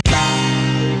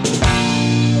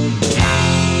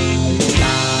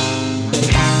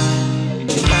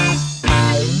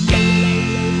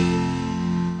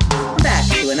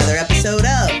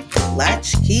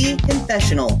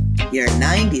Confessional, your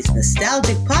 90s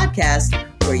nostalgic podcast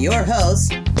where your hosts,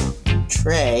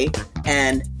 Trey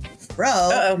and Fro,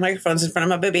 Uh-oh, microphone's in front of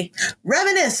my booby.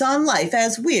 reminisce on life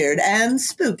as weird and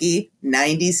spooky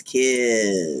 90s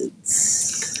kids.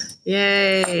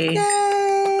 Yay. Yay!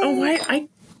 Oh, why?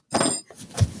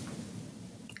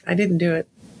 I didn't do it.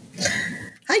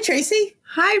 Hi, Tracy.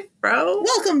 Hi, bro.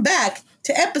 Welcome back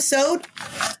to episode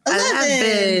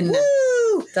 11.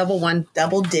 Woo!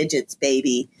 Double digits,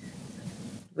 baby.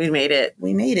 We made it.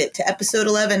 We made it to episode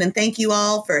 11, and thank you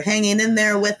all for hanging in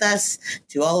there with us.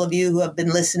 To all of you who have been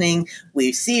listening,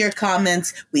 we see your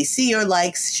comments, we see your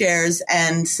likes, shares,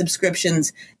 and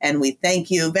subscriptions, and we thank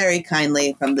you very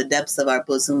kindly from the depths of our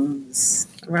bosoms.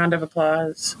 A round of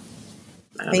applause.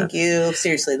 Thank you.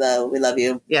 Seriously, though, we love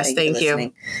you. Yes, thank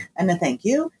you. And a thank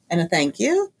you, and a thank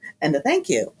you, and a thank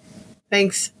you.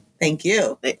 Thanks. Thank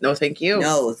you. No, thank you.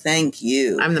 No, thank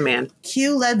you. I'm the man.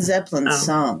 Cue Led Zeppelin's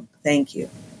song. Thank you.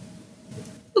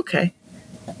 Okay.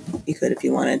 You could if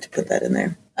you wanted to put that in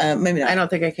there. Maybe not. I don't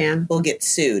think I can. We'll get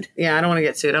sued. Yeah, I don't want to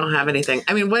get sued. I don't have anything.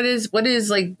 I mean, what is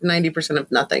like 90%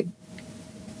 of nothing?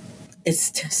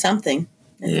 It's something.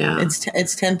 Yeah. It's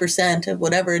 10% of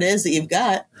whatever it is that you've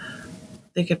got.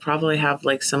 They could probably have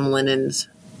like some linens.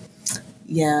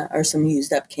 Yeah, or some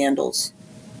used up candles.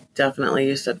 Definitely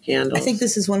used up candles. I think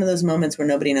this is one of those moments where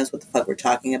nobody knows what the fuck we're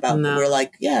talking about. No. We're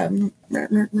like, yeah.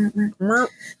 The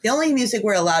only music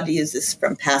we're allowed to use is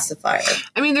from Pacifier.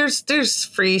 I mean, there's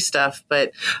free stuff,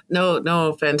 but no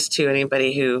offense to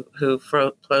anybody who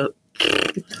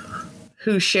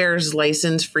shares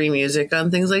license free music on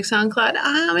things like SoundCloud.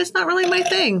 It's not really my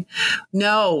thing.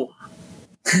 No.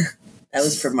 That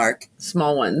was for Mark.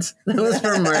 Small ones. That was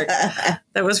for Mark.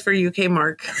 That was for UK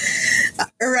Mark.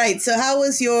 All right. So how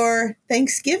was your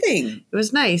Thanksgiving? It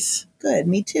was nice. Good.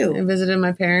 Me too. I visited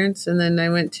my parents, and then I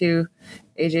went to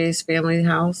AJ's family's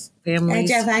house.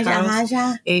 AJ's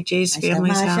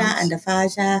family's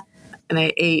house. And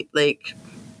I ate like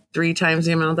 3 times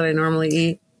the amount that I normally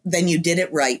eat. Then you did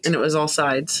it right. And it was all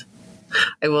sides.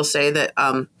 I will say that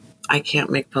I can't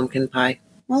make pumpkin pie.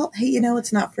 Well, hey,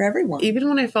 it's not for everyone. Even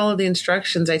when I follow the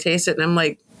instructions, I taste it and I'm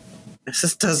like, this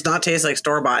just does not taste like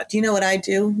store-bought. Do you know what I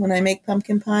do when I make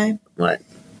pumpkin pie? What?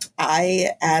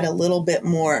 I add a little bit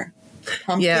more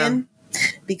pumpkin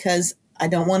because I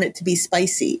don't want it to be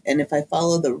spicy. And if I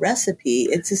follow the recipe,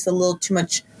 it's just a little too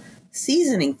much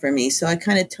seasoning for me. So I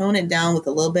kind of tone it down with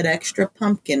a little bit extra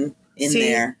pumpkin in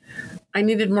there. I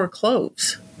needed more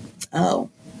cloves. Oh.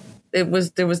 There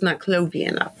was not clovey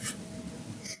enough.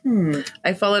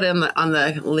 I followed on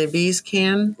the Libby's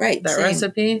can, right? That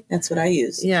recipe. That's what I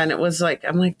use. Yeah, and it was like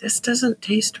I'm like, this doesn't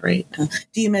taste right.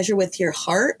 Do you measure with your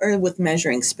heart or with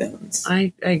measuring spoons?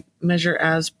 I measure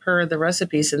as per the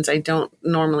recipe since I don't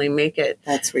normally make it.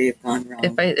 That's where you've gone wrong.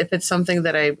 If it's something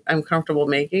that I'm comfortable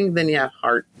making, then yeah,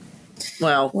 heart.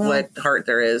 Well, what heart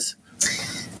there is.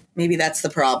 Maybe that's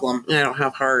the problem. I don't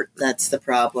have heart. That's the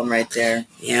problem right there.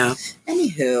 Yeah.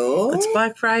 Anywho, it's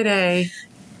Black Friday.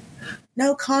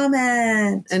 No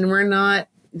comment. And we're not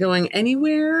going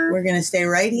anywhere. We're going to stay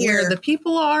right here. Where the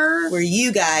people are. Where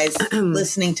you guys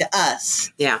listening to us.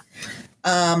 Yeah.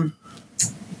 I'm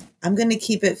going to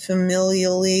keep it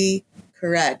familially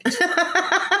correct.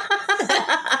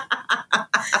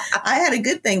 I had a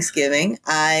good Thanksgiving.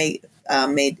 I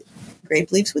made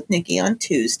grape leaves with Nikki on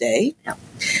Tuesday. Yep.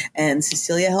 And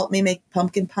Cecilia helped me make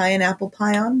pumpkin pie and apple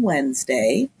pie on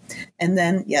Wednesday. And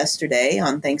then yesterday,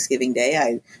 on Thanksgiving Day,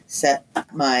 I set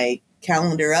my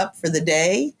calendar up for the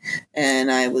day, and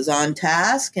I was on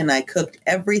task, and I cooked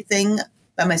everything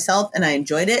by myself, and I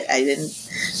enjoyed it.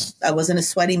 I wasn't a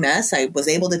sweaty mess. I was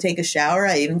able to take a shower.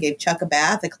 I even gave Chuck a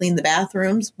bath. I cleaned the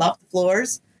bathrooms, mopped the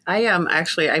floors. I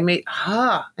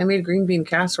made green bean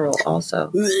casserole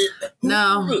also.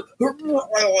 No.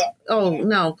 Oh,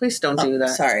 no, please don't do that.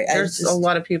 Sorry. There's a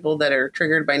lot of people that are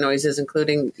triggered by noises,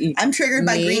 including I'm triggered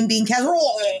by green bean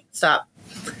casserole. Stop.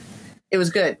 It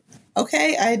was good.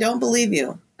 Okay, I don't believe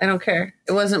you. I don't care.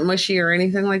 It wasn't mushy or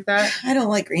anything like that. I don't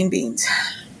like green beans.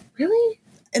 Really?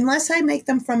 Unless I make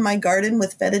them from my garden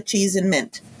with feta cheese and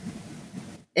mint.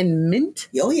 And mint?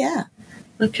 Oh, yeah.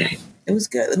 Okay. It was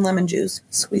good. And lemon juice.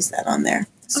 Squeeze that on there.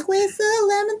 Squeeze the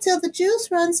lemon till the juice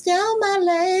runs down my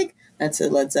leg. That's a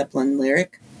Led Zeppelin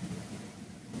lyric.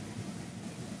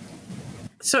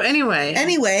 So anyway,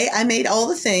 I made all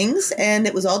the things, and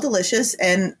it was all delicious.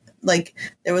 And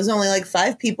there was only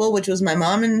 5 people, which was my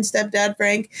mom and stepdad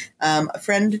Frank. A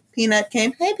friend Peanut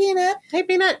came. Hey Peanut. Hey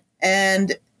Peanut.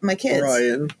 And my kids.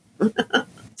 Ryan.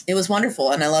 It was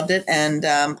wonderful, and I loved it. And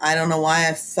I don't know why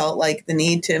I felt like the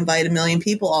need to invite 1 million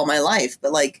people all my life,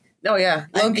 but oh yeah,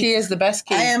 low key is the best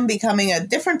key. I am becoming a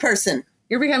different person.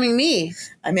 You're becoming me.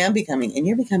 I mean, I'm becoming, and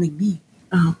you're becoming me.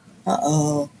 Oh.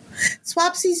 Uh-oh.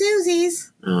 Swapsy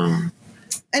Zoozies. Oh.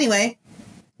 Anyway,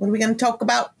 what are we going to talk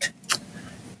about?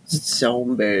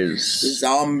 Zombies.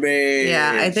 Zombies.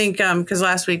 Yeah, I think because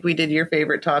last week we did your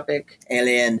favorite topic.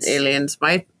 Aliens. It's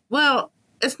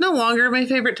no longer my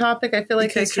favorite topic. I feel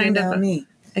like I kind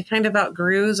of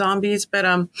outgrew zombies. But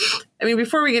I mean,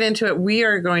 before we get into it, we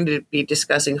are going to be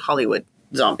discussing Hollywood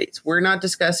zombies. We're not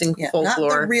discussing folklore.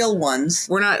 Not the real ones.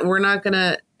 We're not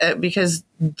gonna because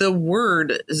the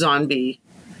word zombie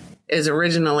is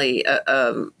originally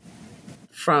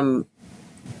from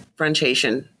French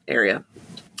Haitian area.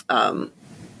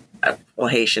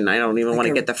 Haitian. I don't even want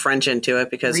to get the French into it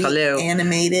because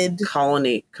animated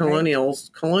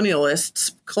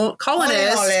colonialists.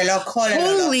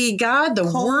 Holy God, the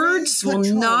words will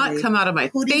not come out of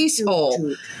my face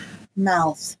hole.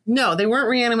 Mouth. No, they weren't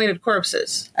reanimated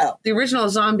corpses. Oh, the original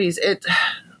zombies.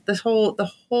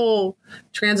 The whole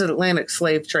transatlantic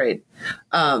slave trade.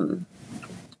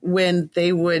 When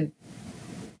they would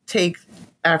take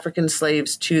African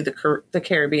slaves to the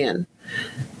Caribbean,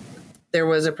 there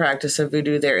was a practice of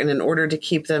voodoo there, and in order to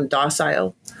keep them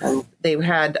docile, they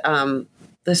had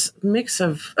this mix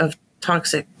of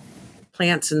toxic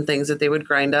plants and things that they would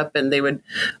grind up, and they would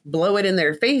blow it in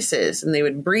their faces, and they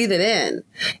would breathe it in,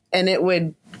 and it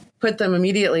would put them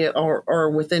immediately or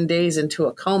within days into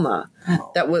a coma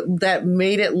that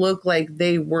made it look like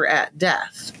they were at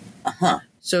death.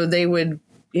 So they would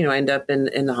end up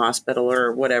in the hospital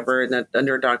or whatever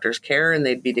under a doctor's care, and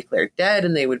they'd be declared dead,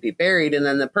 and they would be buried. And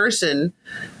then the person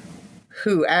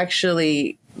who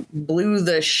actually blew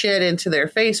the shit into their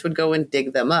face would go and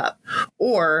dig them up.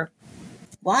 Or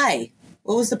why?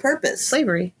 What was the purpose?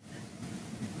 Slavery.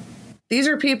 These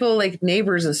are people like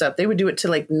neighbors and stuff. They would do it to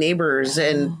like neighbors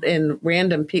and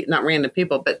random people, not random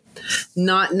people, but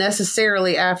not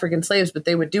necessarily African slaves, but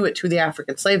they would do it to the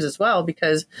African slaves as well,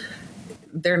 because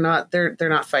they're not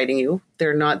fighting you.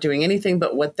 They're not doing anything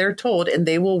but what they're told, and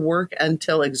they will work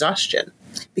until exhaustion.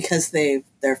 Because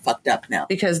they're fucked up now.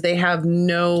 Because they have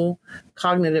no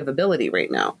cognitive ability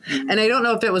right now. Mm-hmm. And I don't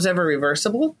know if it was ever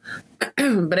reversible,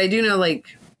 but I do know like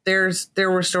there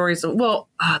were stories of,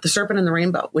 The Serpent and the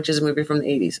Rainbow, which is a movie from the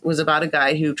 80s, was about a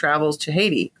guy who travels to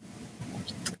Haiti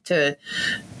to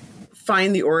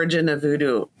find the origin of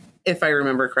voodoo. If I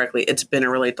remember correctly, it's been a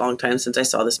really long time since I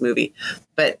saw this movie,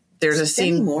 but there's a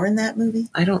scene. Any more in that movie?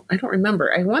 I don't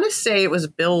remember. I want to say it was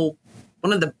Bill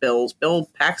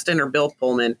Paxton or Bill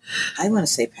Pullman. I want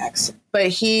to say Paxton. But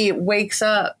he wakes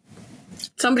up.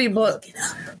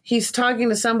 He's talking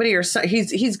to somebody, or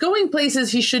he's going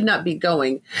places he should not be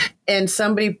going, and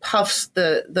somebody puffs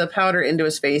the powder into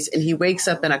his face, and he wakes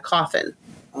up in a coffin.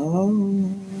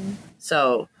 Oh.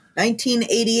 So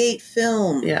 1988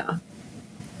 film. Yeah.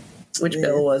 Which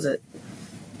Bill was it?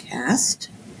 Cast?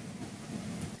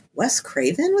 Wes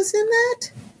Craven was in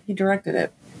that? He directed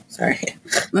it. Sorry.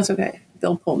 That's okay.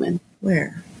 Bill Pullman.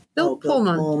 Where? Bill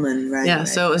Pullman. Bill Pullman, right. Yeah, right,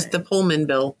 so it was the Pullman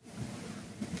Bill.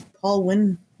 Paul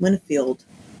Winfield.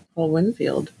 Paul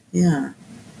Winfield. Yeah.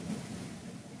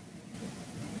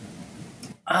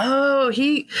 Oh,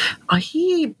 he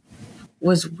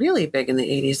was really big in the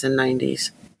 80s and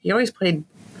 90s. He always played...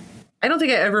 I don't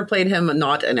think I ever played him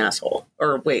not an asshole.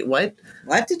 Or wait, what?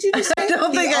 What did you just say? I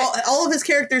don't think all of his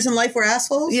characters in life were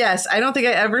assholes? Yes, I don't think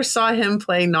I ever saw him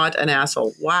play not an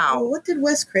asshole. Wow. Well, what did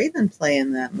Wes Craven play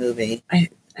in that movie? I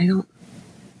don't...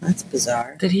 That's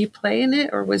bizarre. Did he play in it,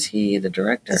 or was he the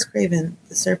director? Wes Craven,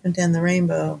 The Serpent and the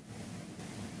Rainbow.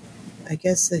 I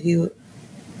guess that he...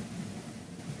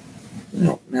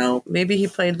 No. Maybe he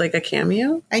played like a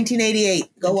cameo?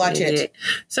 1988. Go watch it.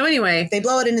 So anyway... They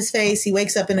blow it in his face. He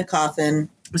wakes up in a coffin.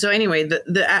 So anyway,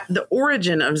 the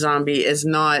origin of zombie is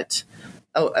not...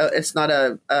 it's not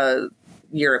a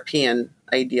European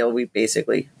ideal. We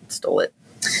basically stole it.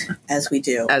 As we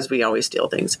do. As we always steal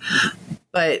things.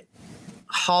 But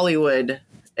Hollywood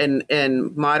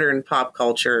and modern pop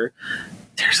culture...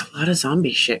 There's a lot of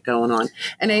zombie shit going on.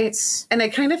 And I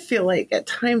kind of feel like at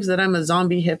times that I'm a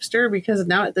zombie hipster, because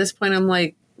now at this point I'm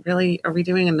like, really, are we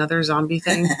doing another zombie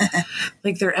thing?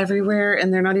 Like they're everywhere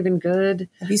and they're not even good.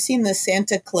 Have you seen the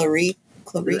Santa Clarita?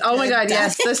 Oh my God,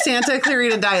 yes. The Santa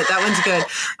Clarita Diet. That one's good.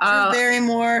 Drew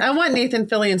Barrymore. I want Nathan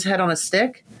Fillion's head on a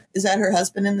stick. Is that her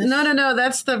husband in this? No.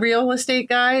 That's the real estate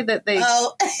guy that they...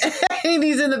 Oh. And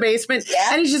he's in the basement. Yeah.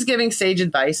 And he's just giving sage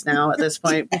advice now at this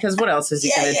point, because what else is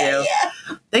he going to do? Yeah.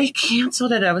 They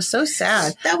canceled it. I was so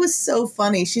sad. That was so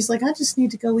funny. She's like, I just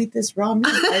need to go eat this raw meat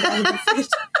right out of the fridge.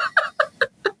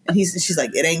 And she's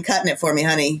like, it ain't cutting it for me,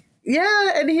 honey.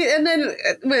 Yeah. And then,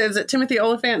 what is it, Timothy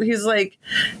Oliphant? He's like,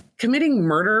 committing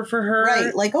murder for her.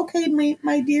 Right. Like, okay,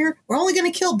 my dear, we're only going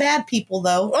to kill bad people,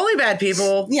 though. Only bad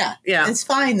people. Yeah. Yeah. It's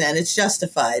fine then. It's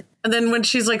justified. And then when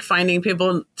she's like finding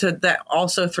people that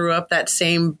also threw up that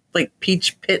same like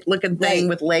peach pit looking thing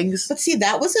with legs. But see,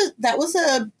 that was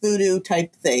a voodoo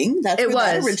type thing. That's where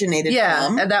that originated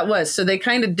from. And that was. So they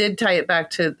kind of did tie it back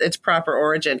to its proper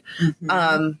origin.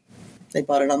 Mm-hmm. They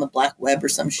bought it on the black web or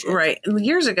some shit. Right.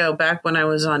 Years ago, back when I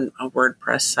was on a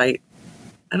WordPress site,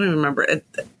 I don't even remember.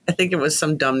 I think it was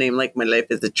some dumb name like My Life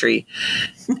is a Tree.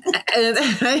 And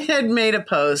I had made a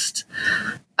post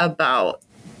about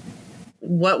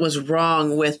what was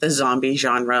wrong with the zombie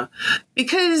genre.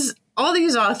 Because all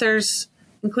these authors,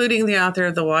 including the author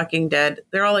of The Walking Dead,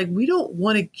 they're all like, we don't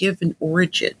want to give an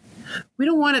origin. We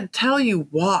don't want to tell you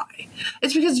why.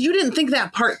 It's because you didn't think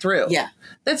that part through. Yeah.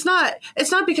 It's not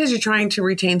because you're trying to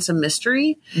retain some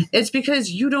mystery. It's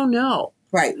because you don't know.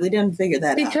 Right. We didn't figure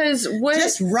that out. Because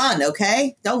just run,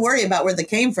 okay? Don't worry about where they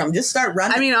came from. Just start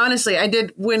running. I mean, honestly, I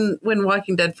did when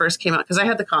Walking Dead first came out, because I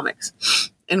had the comics.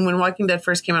 And when Walking Dead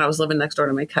first came out, I was living next door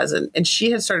to my cousin. And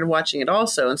she had started watching it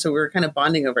also. And so we were kind of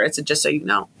bonding over it. I said, just so you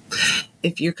know,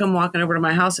 if you come walking over to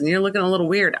my house and you're looking a little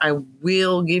weird, I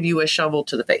will give you a shovel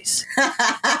to the face.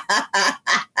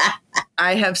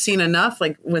 I have seen enough,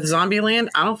 like with Zombieland.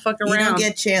 I don't fuck around. You don't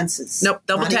get chances. Nope.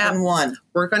 Double Not tap. even one.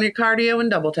 Work on your cardio and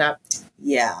double tap.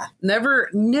 Yeah. Never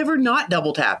not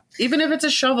double tap. Even if it's a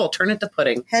shovel, turn it to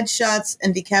pudding. Headshots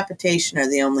and decapitation are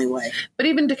the only way. But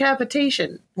even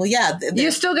decapitation. Well, yeah. You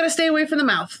still got to stay away from the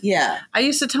mouth. Yeah. I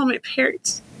used to tell my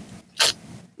parents,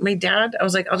 my dad, I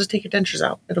was like, I'll just take your dentures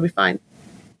out. It'll be fine.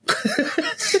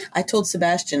 I told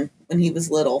Sebastian when he was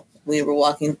little, we were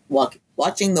watching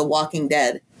The Walking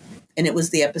Dead, and it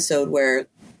was the episode where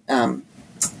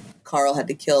Carl had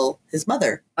to kill his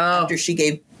mother after she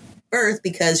gave birth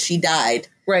because she died.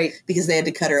 Right. Because they had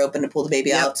to cut her open to pull the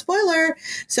baby out. Spoiler.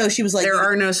 So she was like... There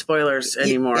are no spoilers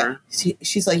anymore. Yeah.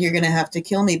 She's like, you're going to have to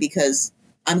kill me because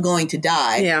I'm going to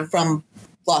die from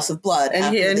loss of blood.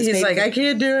 And he's like, I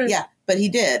can't do it. Yeah. But he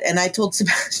did. And I told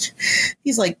Sebastian,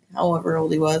 he's like, however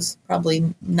old he was,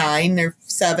 probably 9 or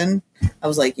 7. I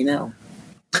was like, if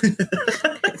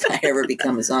I ever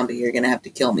become a zombie, you're going to have to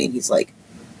kill me. And he's like,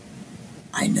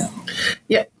 I know.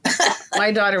 Yeah.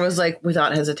 My daughter was like,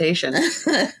 without hesitation.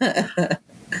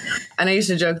 And I used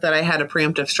to joke that I had a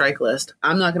preemptive strike list.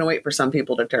 I'm not going to wait for some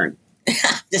people to turn.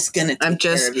 Just going to take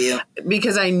care of you.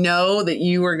 Because I know that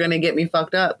you are going to get me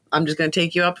fucked up. I'm just going to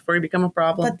take you out before you become a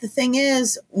problem. But the thing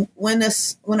is, when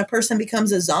a person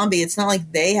becomes a zombie, it's not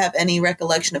like they have any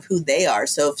recollection of who they are.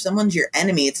 So if someone's your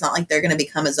enemy, it's not like they're going to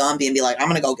become a zombie and be like, I'm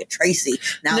going to go get Tracy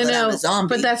now that I'm a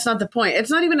zombie. But that's not the point.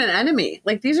 It's not even an enemy.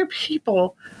 Like, these are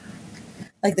people...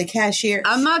 Like the cashier.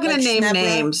 I'm not going to name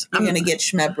names. I'm going to get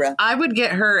Schmebra. I would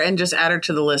get her and just add her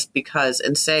to the list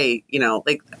and say,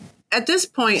 like, at this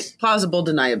point, plausible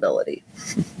deniability.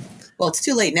 Well, it's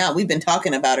too late now. We've been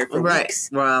talking about her for weeks.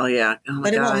 Well, yeah. Oh my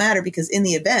but it God. won't matter because in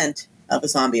the event of a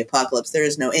zombie apocalypse, there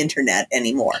is no internet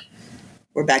anymore.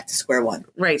 We're back to square one.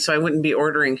 Right. So I wouldn't be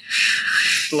ordering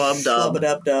Schlub-dub.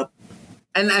 Schlub-a-dub-dub.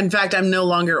 And in fact, I'm no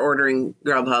longer ordering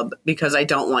Grubhub because I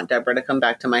don't want Deborah to come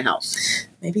back to my house.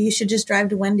 Maybe you should just drive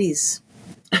to Wendy's.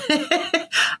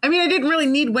 I mean, I didn't really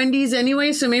need Wendy's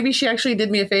anyway, so maybe she actually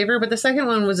did me a favor. But the second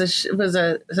one was a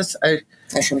shallot.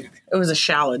 It was a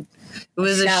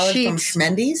sheet from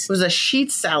Schmendy's? It was a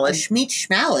sheet salad. A Schmeat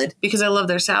schmalad? Because I love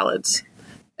their salads.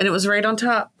 And it was right on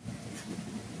top.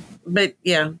 But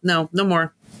yeah, no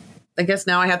more. I guess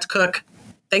now I have to cook.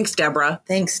 Thanks, Deborah.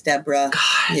 God.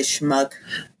 You schmuck.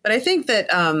 But I think that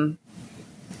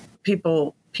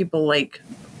people like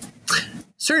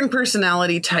certain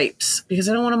personality types, because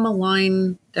I don't want to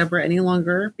malign Deborah any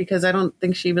longer because I don't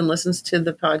think she even listens to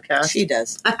the podcast. She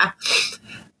does.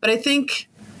 But I think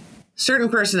certain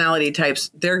personality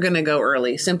types, they're going to go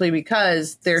early simply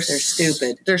because they're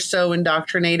stupid. They're so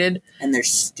indoctrinated. And they're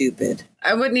stupid.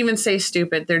 I wouldn't even say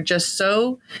stupid. They're just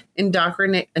so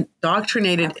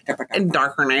indoctrinated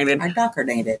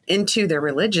into their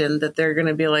religion that they're going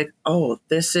to be like, oh,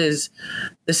 this is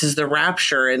the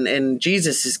rapture and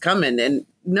Jesus is coming. And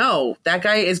no, that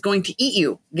guy is going to eat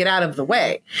you. Get out of the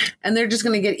way. And they're just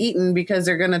going to get eaten because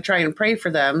they're going to try and pray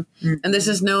for them. Mm-hmm. And this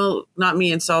is not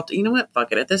me insulting. You know what?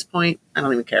 Fuck it. At this point, I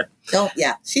don't even care.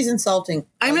 Yeah. She's insulting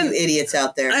you idiots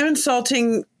out there. I'm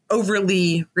insulting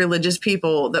overly religious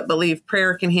people that believe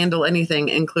prayer can handle anything,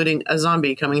 including a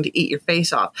zombie coming to eat your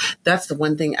face off. That's the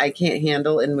one thing I can't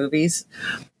handle in movies.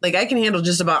 Like, I can handle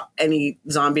just about any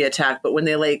zombie attack, but when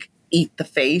they like eat the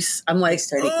face, I'm like,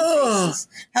 how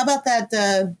about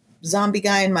that zombie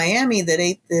guy in Miami that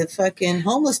ate the fucking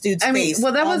homeless dude's face.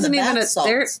 Well, that on wasn't the even bath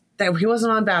salts. that he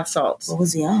wasn't on bath salts. What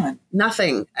was he on?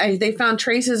 Nothing. They found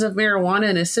traces of marijuana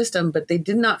in his system, but they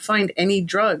did not find any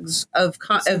drugs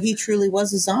So he truly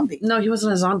was a zombie. No, he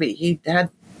wasn't a zombie.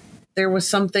 There was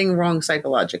something wrong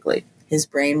psychologically. His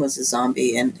brain was a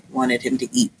zombie and wanted him to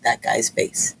eat that guy's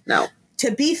face. No.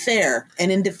 To be fair,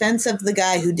 and in defense of the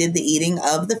guy who did the eating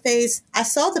of the face, I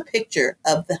saw the picture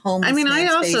of the homeless man's I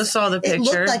also face. saw the picture. It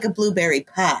looked like a blueberry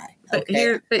pie. But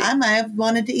okay? I might have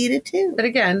wanted to eat it too. But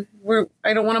again,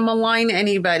 I don't want to malign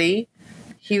anybody.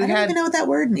 I don't even know what that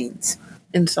word means.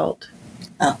 Insult.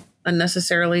 Oh.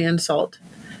 Unnecessarily insult.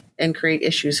 And create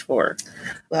issues for.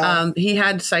 Well, He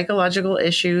had psychological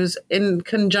issues in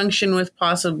conjunction with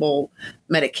possible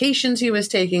medications he was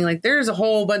taking. Like, there's a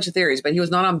whole bunch of theories, but he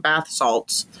was not on bath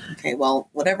salts. Okay, well,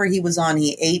 whatever he was on,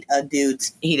 he ate a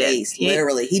dude's face,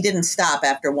 literally. He didn't stop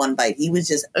after one bite. He was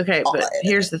just... Okay, but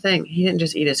here's the thing. He didn't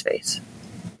just eat his face.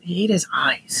 He ate his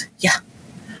eyes. Yeah.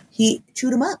 He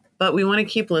chewed him up. But we want to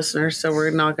keep listeners, so we're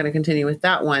not going to continue with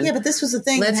that one. Yeah, but this was the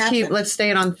thing Let's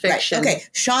stay on fiction. Right. Okay,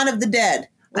 Shaun of the Dead.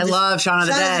 I love Shaun of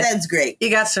the Dead. Shaun of the Dead's great. You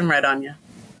got some red on you.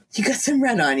 You got some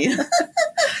red on you.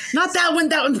 Not that one.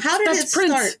 That one. How did it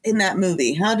start in that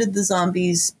movie? How did the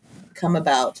zombies come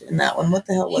about in that one? What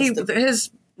the hell was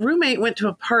his roommate went to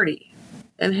a party,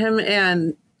 and him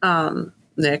and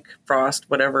Nick Frost,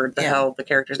 whatever the hell the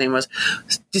character's name was,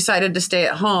 decided to stay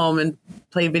at home and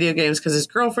play video games because his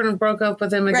girlfriend broke up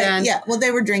with him again. Right, yeah. Well,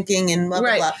 they were drinking and blah,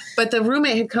 blah, blah. But the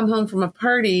roommate had come home from a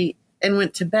party and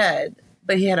went to bed.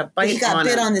 But he had a bite on him. He got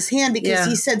bit on his hand because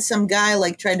he said some guy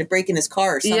tried to break in his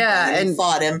car or something. Yeah, and he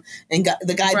fought him, and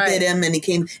the guy bit him, and he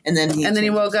came, and then he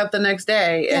woke up the next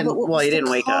day, and he didn't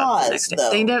wake up the next day.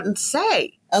 They didn't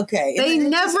say. Okay, they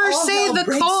never say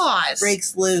the cause.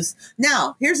 Breaks loose.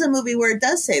 Now, here's a movie where it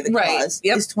does say the cause.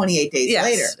 Yep. Is 28 Days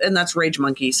Later, and that's Rage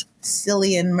Monkeys.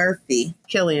 Cillian Murphy.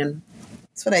 Killian.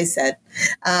 That's what I said.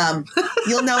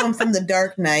 You'll know him from The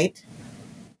Dark Knight.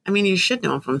 I mean, you should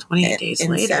know him from 28 Days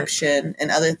Later. Inception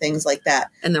and other things like that.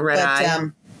 And The Red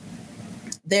Eye.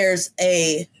 There's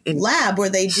a lab where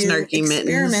they do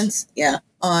experiments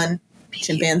on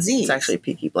chimpanzees. It's actually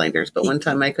Peaky Blinders, but one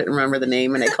time I couldn't remember the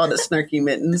name and I called it Snarky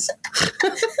Mittens.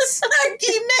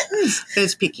 Snarky Mittens.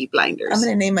 It's Peaky Blinders. I'm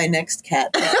going to name my next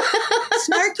cat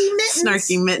Snarky Mittens.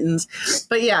 Snarky Mittens.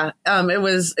 But yeah, it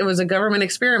was a government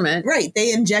experiment. Right.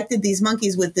 They injected these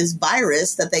monkeys with this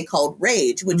virus that they called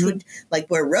rage, which would, like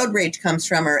where road rage comes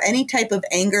from, or any type of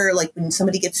anger, like when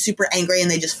somebody gets super angry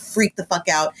and they just freak the fuck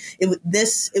out. It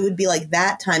would be like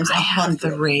that times 100. I have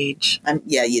the rage.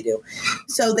 Yeah, you do.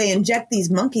 So they inject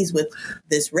these monkeys with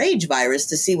this rage virus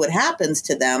to see what happens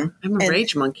to them. I'm a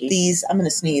rage monkey. I'm going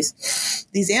to sneeze.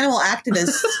 These animal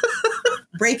activists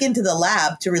break into the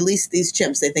lab to release these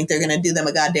chimps. They think they're going to do them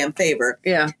a goddamn favor.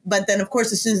 Yeah. But then, of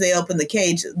course, as soon as they open the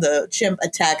cage, the chimp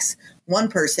attacks one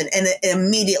person and it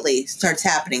immediately starts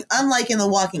happening. Unlike in The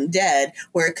Walking Dead,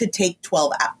 where it could take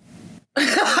 12 hours.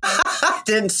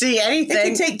 Didn't see anything. It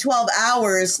could take 12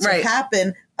 hours to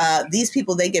happen. These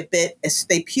people, they get bit.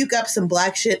 They puke up some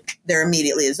black shit. They're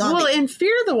immediately a zombie. Well, in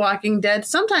Fear the Walking Dead,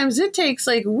 sometimes it takes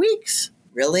like weeks.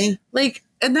 Really?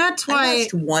 And that's why I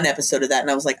watched one episode of that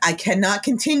and I was like, I cannot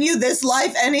continue this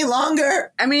life any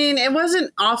longer. I mean, it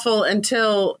wasn't awful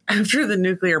until after the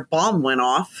nuclear bomb went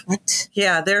off. What?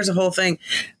 Yeah, there's a whole thing.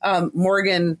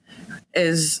 Morgan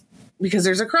is... Because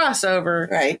there's a crossover.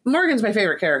 Right. Morgan's my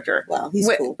favorite character. Wow, he's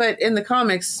cool. But in the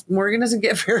comics, Morgan doesn't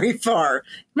get very far.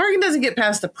 Morgan doesn't get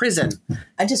past the prison.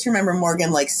 I just remember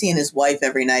Morgan, seeing his wife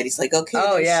every night. He's like,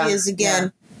 okay, there she is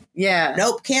again. Yeah.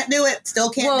 Nope, can't do it.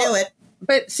 Still can't do it.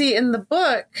 But see, in the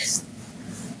book...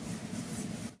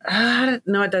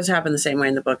 no, it does happen the same way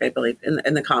in the book, I believe.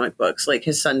 In the comic books. Like,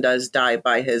 his son does die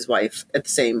by his wife at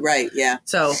the same... Right, yeah.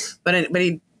 So, but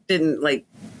he didn't,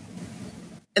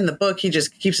 in the book, he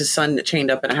just keeps his son chained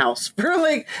up in a house for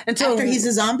until after he's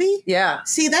a zombie. Yeah.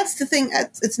 See, that's the thing.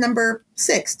 It's number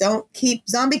 6. Don't keep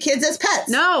zombie kids as pets.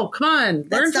 No, come on.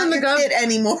 Learn from the kid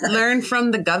anymore. Learn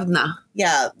from the governor.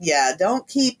 Yeah. Don't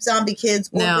keep zombie kids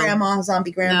or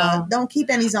zombie grandma. No. Don't keep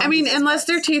any zombies. I mean, unless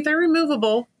their teeth are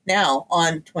removable. Now,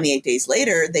 on 28 Days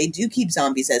Later, they do keep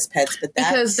zombies as pets, but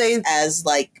that's as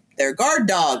their guard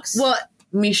dogs. Well.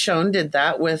 Michonne did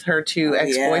that with her 2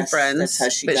 ex-boyfriends, that's how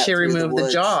she removed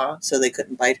the jaw. So they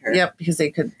couldn't bite her. Yep, because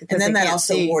they could. And then that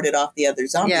also warded off the other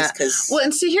zombies. Yeah. Well,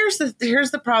 and see, here's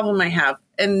the problem I have.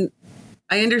 And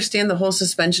I understand the whole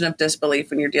suspension of disbelief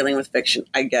when you're dealing with fiction.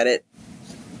 I get it.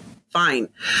 Fine.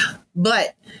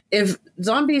 But if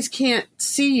zombies can't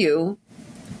see you,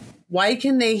 why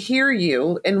can they hear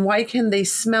you? And why can they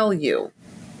smell you?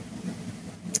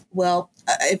 Well,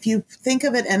 if you think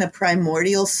of it in a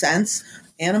primordial sense,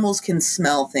 animals can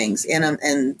smell things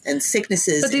and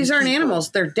sicknesses. But these aren't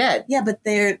animals; they're dead. Yeah, but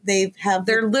they're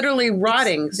literally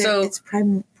rotting. It's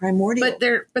primordial.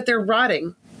 But they're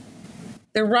rotting.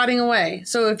 They're rotting away.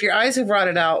 So if your eyes have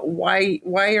rotted out, why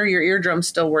are your eardrums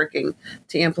still working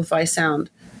to amplify sound?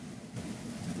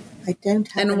 I don't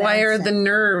have. And why are the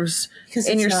nerves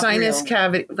in your sinus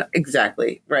cavity?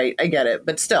 Exactly. Right. I get it.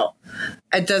 But still,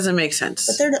 it doesn't make sense.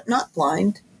 But they're not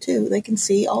blind, too. They can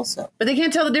see also. But they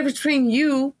can't tell the difference between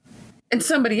you and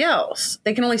somebody else.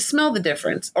 They can only smell the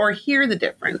difference or hear the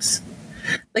difference.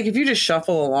 Like if you just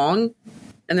shuffle along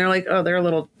and they're like, oh, they're a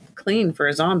little clean for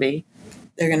a zombie.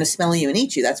 They're going to smell you and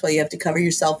eat you. That's why you have to cover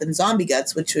yourself in zombie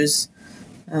guts, which was...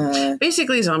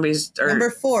 basically, zombies are...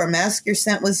 Number 4, mask your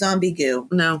scent with zombie goo.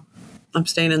 No, I'm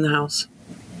staying in the house.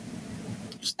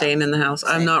 Staying in the house.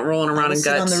 I'm not rolling around in guts.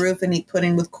 Sit on the roof and eat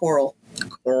pudding with coral.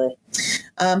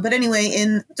 But anyway,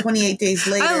 in 28 days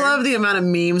later... I love the amount of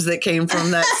memes that came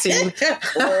from that scene.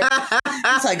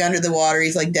 It's like under the water.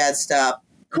 He's like, Dad, stop.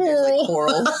 Coral. Like,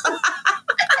 coral.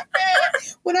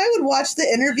 When I would watch the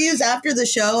interviews after the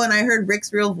show and I heard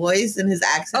Rick's real voice and his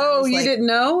accent. Oh, you didn't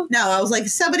know? No, I was like,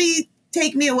 somebody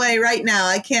take me away right now.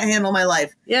 I can't handle my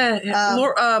life. Yeah.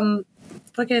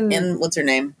 Fucking. And what's her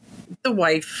name? The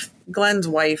wife. Glenn's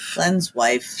wife.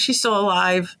 She's still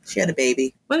alive. She had a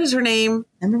baby. What is her name?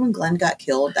 Remember when Glenn got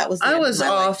killed? That was the I end of was my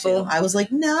life, awful. too. I was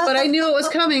like, no. But I knew it was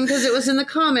coming because it was in the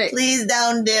comic. Please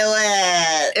don't do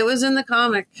it. It was in the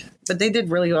comic. But they did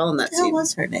really well in that scene. What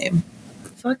was her name?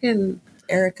 Fucking...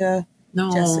 Erica.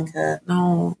 No. Jessica.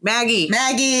 No. Maggie.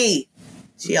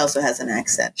 She also has an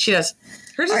accent. She does.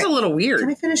 Hers is a little weird. Can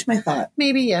I finish my thought?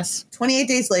 Maybe, yes. 28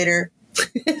 days later,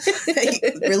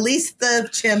 they release the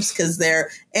chimps because they're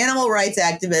animal rights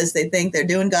activists. They think they're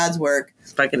doing God's work.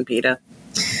 Fucking PETA.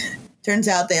 Turns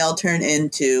out they all turn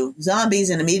into zombies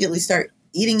and immediately start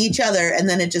eating each other. And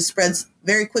then it just spreads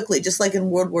very quickly, just like in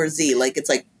World War Z. Like, it's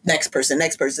like next person.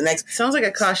 Sounds like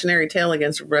a cautionary tale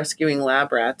against rescuing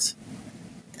lab rats.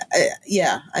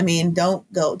 Yeah, I mean, don't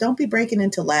be breaking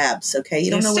into labs, okay? You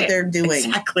don't know what they're doing.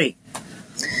 Exactly.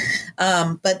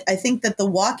 But I think that The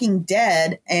Walking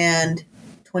Dead and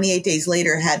 28 Days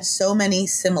Later had so many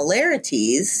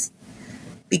similarities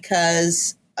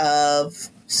because of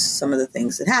some of the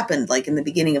things that happened. Like in the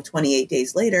beginning of 28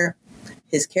 Days Later,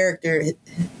 his character,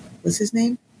 what's his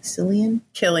name? Killian.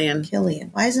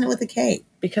 Why isn't it with a K?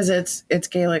 Because it's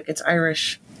Gaelic, it's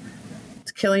Irish.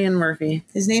 Cillian Murphy.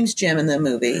 His name's Jim in the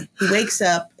movie. He wakes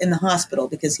up in the hospital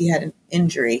because he had an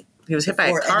injury. He was hit by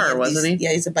a car, wasn't he?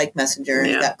 Yeah, he's a bike messenger and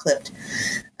he got clipped.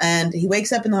 And he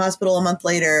wakes up in the hospital a month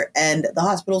later and the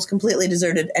hospital's completely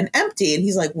deserted and empty. And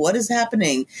he's like, what is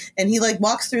happening? And he like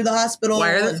walks through the hospital.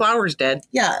 Why are the flowers dead?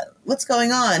 Yeah, what's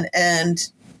going on? And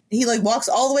he like walks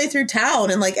all the way through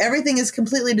town and like everything is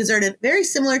completely deserted. Very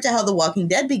similar to how The Walking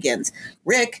Dead begins.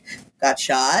 Rick got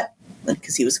shot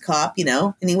because he was a cop, you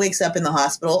know, and he wakes up in the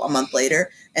hospital a month later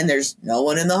and there's no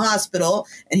one in the hospital.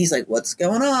 And he's like, what's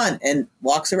going on? And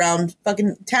walks around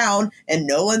fucking town and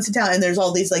no one's in town. And there's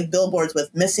all these like billboards with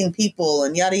missing people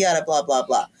and yada, yada, blah, blah,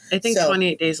 blah. I think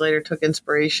 28 Days Later took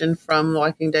inspiration from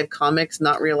Walking Dead comics,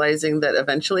 not realizing that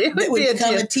eventually it would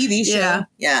become a TV show.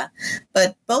 Yeah.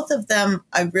 But both of them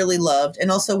I really loved. And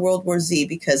also World War Z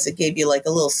because it gave you like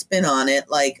a little spin on it.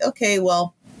 Like, okay,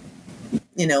 well,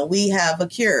 you know, we have a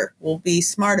cure. We'll be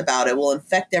smart about it. We'll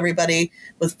infect everybody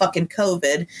with fucking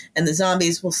COVID, and the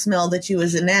zombies will smell that you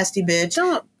as a nasty bitch.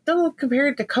 Don't compare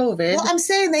it to COVID. Well, I'm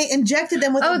saying they injected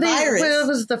them with a virus. Well, it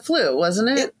was the flu,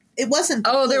 wasn't it? It wasn't.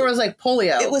 Oh, there was like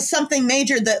polio. It was something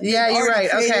major that. Yeah, you're right.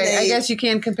 Okay, I guess you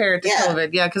can compare it to COVID.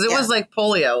 Yeah, because it was like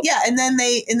polio. Yeah, and then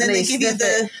they give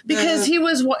you because he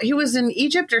was in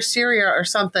Egypt or Syria or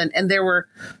something, and they were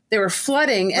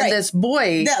flooding, and that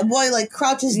boy like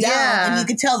crouches down, and you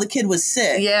could tell the kid was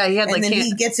sick. Yeah, he had and then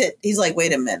he gets it. He's like,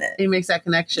 wait a minute. He makes that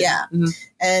connection. Yeah,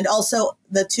 and also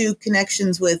the two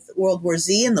connections with World War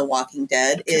Z and The Walking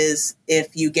Dead is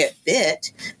if you get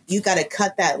bit, you got to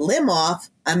cut that limb off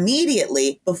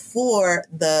immediately before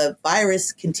the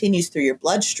virus continues through your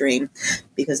bloodstream,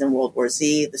 because in World War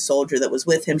Z, the soldier that was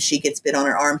with him, she gets bit on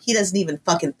her arm. He doesn't even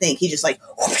fucking think. He just like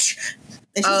whoosh.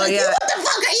 And she's like, what the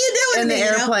fuck are you doing in the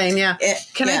airplane? You know? Yeah.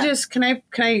 Can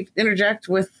I interject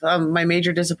with my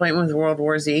major disappointment with World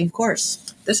War Z? Of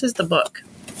course. This is the book.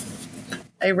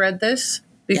 I read this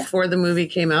before the movie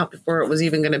came out, before it was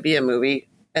even going to be a movie.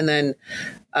 And then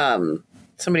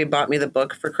somebody bought me the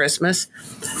book for Christmas.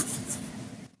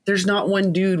 There's not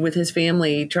one dude with his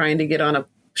family trying to get on a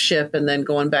ship and then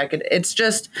going back. It's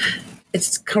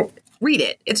read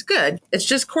it. It's good. It's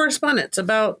just correspondence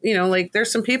about, like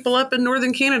there's some people up in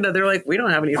northern Canada. They're like, we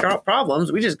don't have any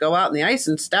problems. We just go out in the ice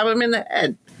and stab them in the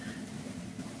head.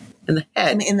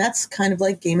 I mean, and that's kind of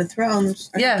like Game of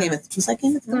Thrones. Yeah. Was that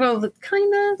Game of Thrones? Well,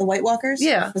 kind of. The White Walkers?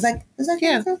 Yeah. Was that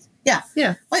Game of Thrones? Yeah.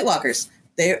 Yeah. White Walkers.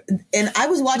 And I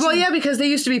was watching. Well, yeah, because they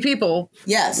used to be people.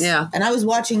 Yes. Yeah. And I was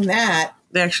watching that.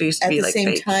 They actually used to be like at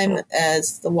the same time people.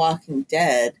 As The Walking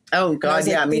Dead. Oh, God,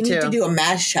 yeah, me too. They need to do a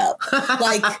mashup.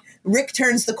 Like, Rick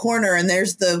turns the corner and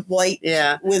there's the white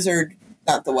wizard.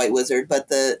 Not the white wizard, but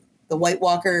the White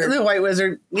Walker. The White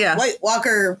Wizard, yeah. White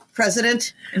Walker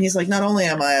president. And he's like, not only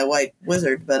am I a white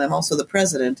wizard, but I'm also the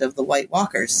president of the White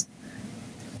Walkers.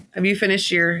 Have you finished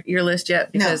your list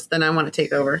yet? Because then I want to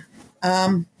take over.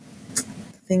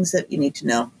 Things that you need to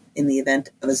know in the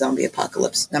event of a zombie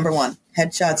apocalypse. Number 1,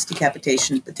 headshots,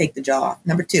 decapitation, but take the jaw off.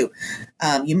 Number 2,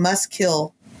 you must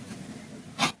kill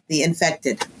the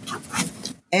infected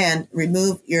and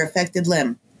remove your affected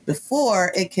limb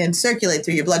before it can circulate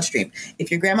through your bloodstream.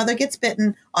 If your grandmother gets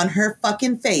bitten on her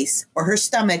fucking face or her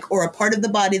stomach or a part of the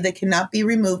body that cannot be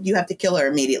removed, you have to kill her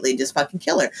immediately. Just fucking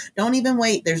kill her. Don't even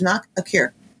wait. There's not a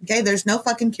cure. Okay? There's no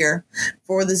fucking cure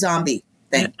for the zombie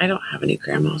thing. I don't have any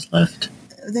grandmas left.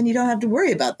 Then you don't have to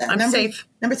worry about that. I'm safe.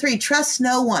 Number 3, trust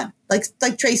no one. Like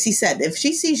Tracy said, if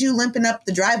she sees you limping up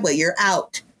the driveway, you're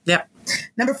out. Yep.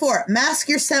 Number 4, mask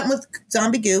your scent with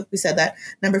zombie goo. We said that.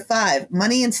 Number 5,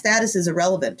 money and status is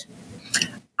irrelevant.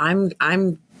 I'm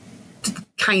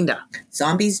kinda.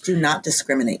 Zombies do not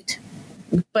discriminate.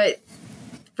 But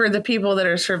for the people that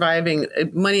are surviving,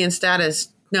 money and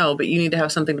status, no, but you need to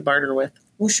have something to barter with.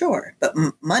 Well, sure. But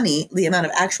money, the amount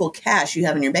of actual cash you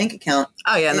have in your bank account,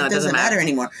 it doesn't matter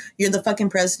anymore. You're the fucking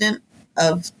president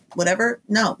of whatever.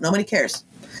 No, nobody cares.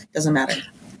 Doesn't matter.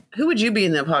 Who would you be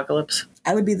in the apocalypse?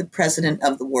 I would be the president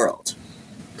of the world.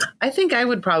 I think I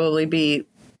would probably be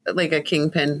like a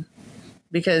kingpin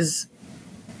because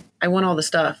I want all the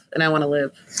stuff and I want to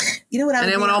live. You know what?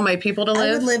 I want all my people to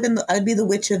live. I'd be the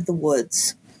witch of the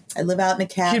woods. I live out in a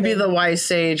cabin. You'd be the wise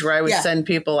sage where I would send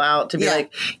people out to be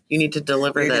like, you need to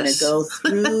deliver this. You're going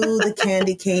to go through the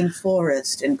candy cane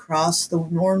forest and cross the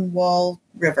Nornwall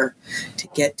River to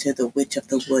get to the witch of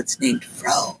the woods named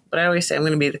Fro. But I always say I'm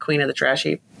going to be the queen of the trash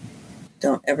heap.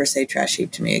 Don't ever say trash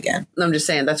heap to me again. I'm just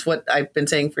saying that's what I've been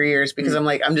saying for years because I'm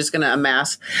like, I'm just going to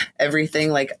amass everything.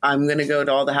 Like I'm going to go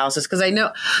to all the houses because I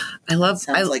know Sounds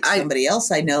like somebody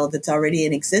else I know that's already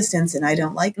in existence and I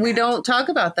don't like that. We don't talk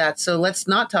about that. So let's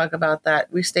not talk about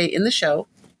that. We stay in the show.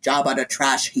 Job on a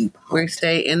trash heap. We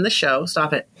stay in the show.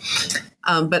 Stop it.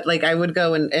 But like I would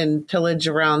go and pillage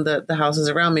around the houses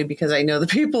around me because I know the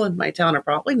people in my town are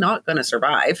probably not going to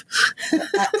survive.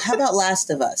 How about Last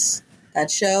of Us?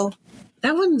 That show?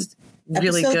 That one's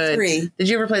really Episode good. 3. Did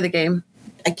you ever play the game?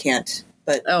 I can't.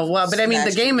 But but I mean,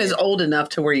 the game is old enough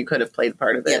to where you could have played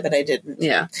part of it. Yeah, but I didn't.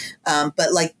 Yeah.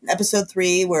 But like episode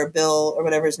 3, where Bill or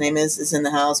whatever his name is in the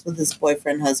house with his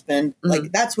boyfriend, husband. Mm-hmm.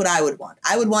 Like that's what I would want.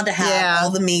 I would want to have all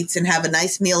the meats and have a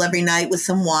nice meal every night with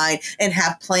some wine and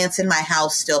have plants in my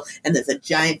house still. And there's a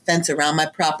giant fence around my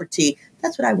property.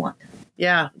 That's what I want.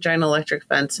 Yeah, giant electric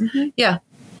fence. Mm-hmm. Yeah.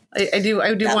 I do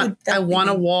want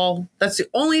a wall. That's the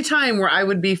only time where I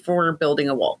would be for building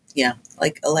a wall. Yeah.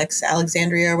 Like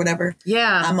Alexandria or whatever.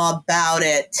 Yeah. I'm all about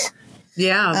it.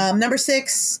 Yeah. Number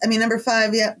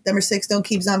 5. Yeah. Number 6, don't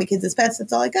keep zombie kids as pets.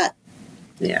 That's all I got.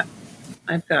 Yeah.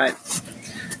 I've got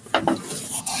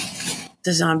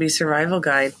the Zombie Survival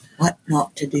Guide. What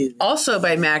not to do. Also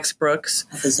by Max Brooks.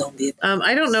 The zombie.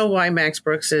 I don't know why Max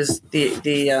Brooks is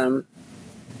the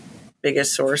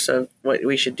biggest source of what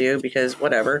we should do because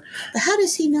whatever. But how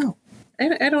does he know?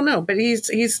 I don't know, but these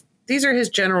are his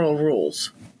general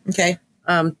rules. Okay.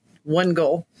 One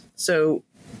goal. So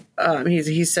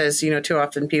he says, too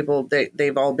often people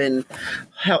they've all been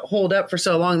holed up for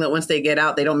so long that once they get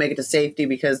out, they don't make it to safety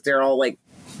because they're all like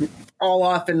all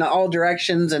off in all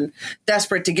directions and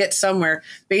desperate to get somewhere.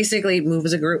 Basically, move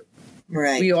as a group.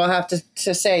 Right. You all have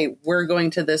to say we're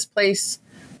going to this place.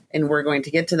 And we're going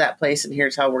to get to that place, and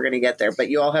here's how we're going to get there. But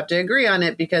you all have to agree on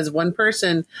it because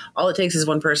all it takes is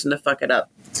one person to fuck it up.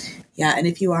 Yeah, and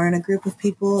if you are in a group of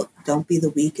people, don't be the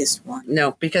weakest one.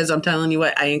 No, because I'm telling you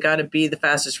what, I ain't got to be the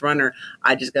fastest runner.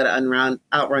 I just got to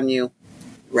outrun you.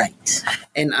 Right.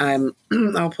 And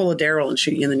I'll pull a Daryl and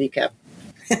shoot you in the kneecap.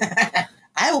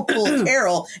 I will pull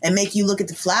Carol and make you look at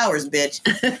the flowers, bitch.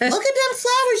 Look at them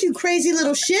flowers, you crazy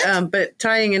little shit. But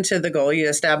tying into the goal, you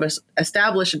establish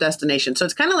a destination. So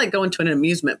it's kind of like going to an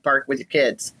amusement park with your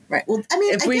kids. Right. Well, I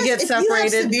mean, if we get separated, you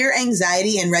have severe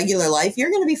anxiety in regular life, you're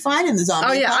going to be fine in the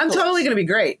zombie apocalypse. I'm totally going to be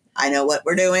great. I know what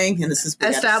we're doing, and this is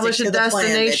establish a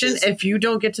destination. If you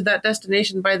don't get to that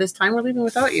destination by this time, we're leaving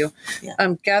without you.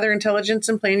 Yeah. Gather intelligence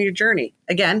and plan your journey.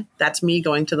 Again, that's me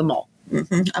going to the mall.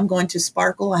 Mm-hmm. I'm going to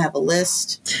Sparkle. I have a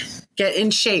list. Get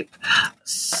in shape.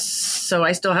 So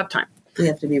I still have time. We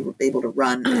have to be able to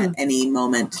run at any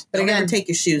moment. But again, take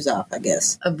your shoes off, I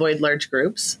guess. Avoid large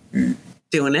groups.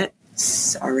 Doing it.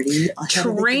 It's already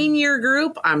train your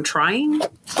group. I'm trying.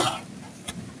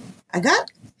 I got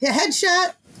a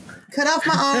headshot. Cut off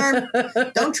my arm.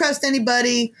 Don't trust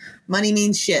anybody. Money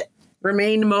means shit.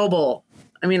 Remain mobile.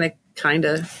 I mean, I kind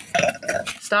of.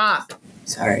 Stop.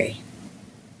 Sorry.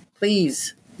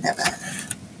 Please. Never.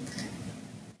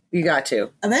 You got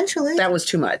to. Eventually. That was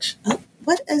too much.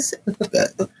 What is...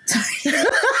 Sorry.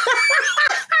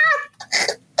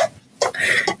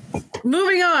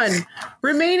 Moving on.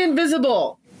 Remain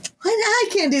invisible. I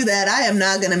can't do that. I am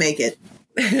not going to make it.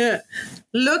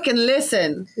 Look and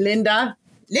listen, Linda.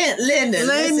 Linda,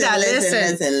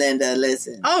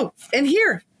 listen. Oh, and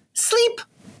here, sleep.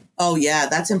 Oh, yeah,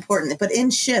 that's important. But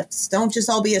in shifts. Don't just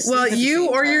all be asleep. Well, you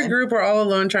or your group are all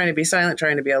alone, trying to be silent,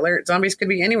 trying to be alert. Zombies could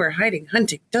be anywhere, hiding,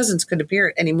 hunting. Dozens could appear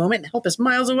at any moment and help us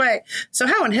miles away. So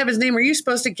how in heaven's name are you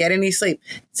supposed to get any sleep?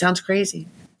 It sounds crazy.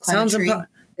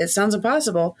 It sounds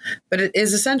impossible, but it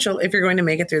is essential if you're going to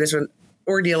make it through this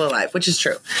ordeal alive, which is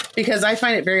true. Because I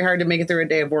find it very hard to make it through a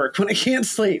day of work when I can't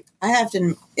sleep. I have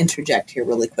to interject here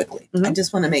really quickly. Mm-hmm. I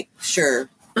just want to make sure.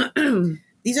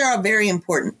 These are all very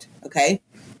important, okay?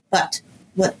 But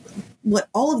what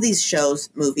all of these shows,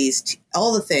 movies,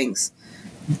 all the things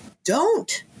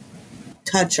don't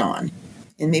touch on,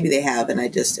 and maybe they have and I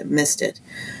just missed it,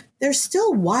 there's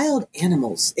still wild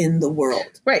animals in the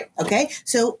world. Right. Okay?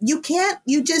 So you can't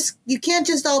just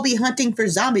all be hunting for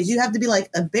zombies. You have to be like,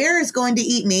 a bear is going to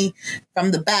eat me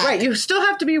from the back. Right. You still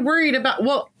have to be worried about,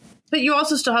 but you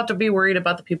also still have to be worried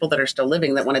about the people that are still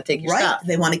living that want to take your stuff.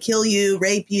 They want to kill you,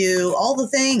 rape you, all the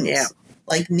things. Yeah.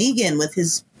 Like Negan with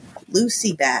his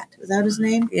Lucy bat. Was that his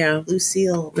name? Yeah.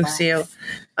 Lucille.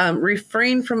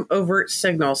 Refrain from overt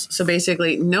signals. So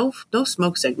basically, no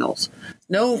smoke signals.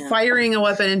 No firing a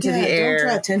weapon into the air. Don't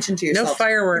draw attention to yourself. No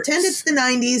fireworks. Pretend it's the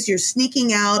 90s. You're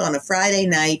sneaking out on a Friday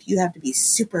night. You have to be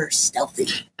super stealthy.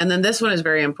 And then this one is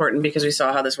very important because we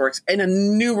saw how this works in a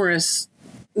numerous...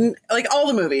 like all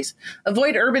the movies.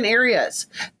 Avoid urban areas.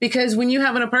 Because when you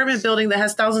have an apartment building that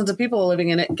has thousands of people living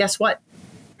in it, guess what?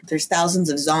 There's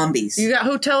thousands of zombies. You got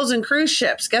hotels and cruise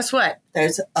ships. Guess what?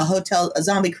 There's a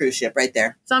zombie cruise ship right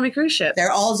there. Zombie cruise ship.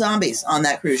 They're all zombies on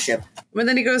that cruise ship. But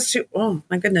then he goes to, oh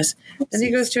my goodness. Oopsies. Then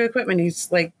he goes to equipment.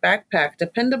 He's like backpack,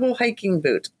 dependable hiking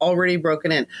boot, already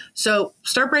broken in. So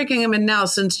start breaking them in now,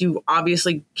 since you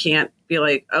obviously can't be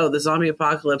like, oh, the zombie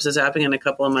apocalypse is happening in a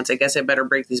couple of months. I guess I better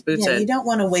break these boots in. You don't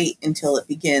want to wait until it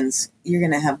begins. You're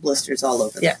going to have blisters all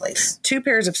over the place. 2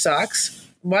 pairs of socks.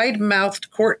 Wide-mouthed,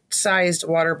 quart-sized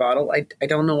water bottle. I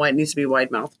don't know why it needs to be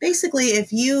wide-mouthed. Basically,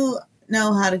 if you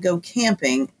know how to go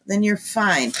camping, then you're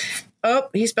fine. Oh,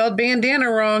 he spelled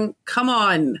bandana wrong. Come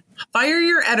on. Fire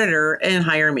your editor and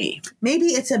hire me. Maybe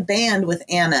it's a band with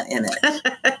Anna in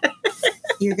it.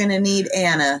 You're going to need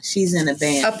Anna. She's in a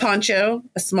band. A poncho,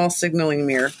 a small signaling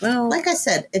mirror. Well, like I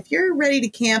said, if you're ready to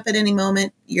camp at any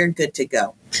moment, you're good to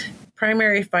go.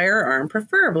 Primary firearm,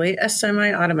 preferably a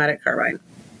semi-automatic carbine.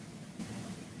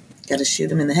 Got to shoot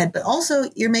them in the head. But also,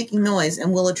 you're making noise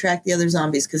and will attract the other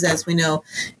zombies because, as we know,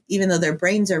 even though their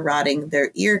brains are rotting,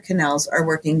 their ear canals are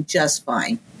working just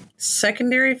fine.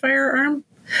 Secondary firearm?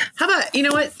 How about, you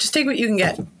know what? Just take what you can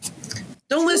get.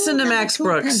 Don't listen to Max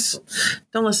Brooks.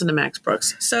 Don't listen to Max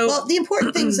Brooks. So, well, the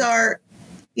important things are,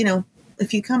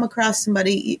 if you come across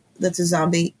somebody that's a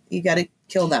zombie, you got to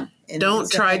kill them. Don't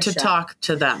try to talk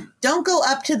to them. Don't go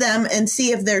up to them and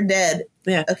see if they're dead.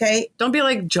 Yeah. Okay? Don't be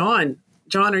like John.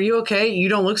 John, are you okay? You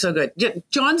don't look so good.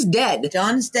 John's dead.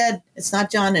 John's dead. It's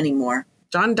not John anymore.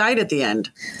 John died at the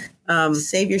end.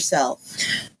 Save yourself.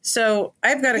 So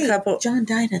I've got a couple. John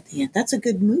died at the end. That's a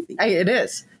good movie. It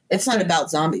is. It's not about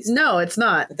zombies. No, it's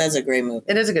not. But that's a great movie.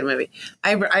 It is a good movie.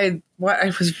 Never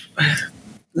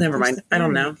mind. I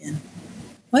don't know. Again.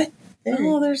 What? Fairy.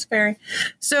 Oh, there's Fairy.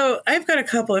 So I've got a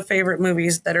couple of favorite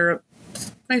movies that are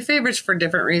my favorites for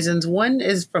different reasons. One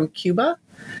is from Cuba.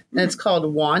 And it's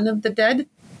called Juan of the Dead.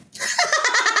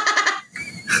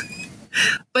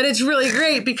 But it's really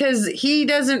great because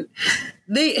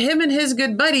him and his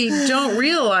good buddy don't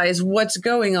realize what's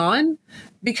going on,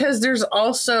 because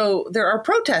there are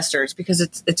protesters, because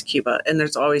it's Cuba and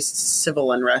there's always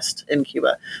civil unrest in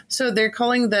Cuba. So they're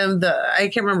calling them I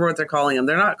can't remember what they're calling them.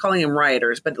 They're not calling them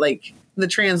rioters, but like the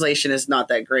translation is not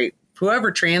that great.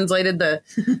 Whoever translated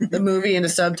the movie into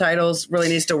subtitles really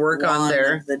needs to work on their...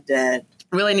 Juan of the Dead.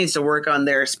 really needs to work on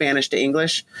their Spanish to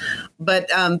English, but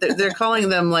they're calling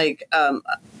them like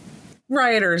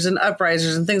rioters and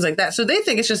uprisers and things like that. So they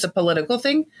think it's just a political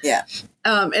thing. Yeah.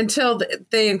 Until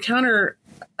they encounter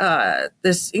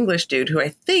this English dude who I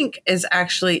think is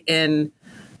actually in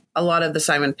a lot of the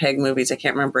Simon Pegg movies. I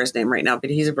can't remember his name right now, but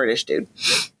he's a British dude.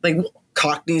 Like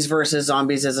Cockneys versus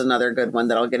Zombies is another good one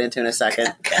that I'll get into in a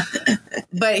second.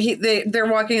 But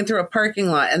they're walking through a parking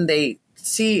lot and they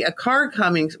see a car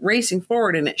coming racing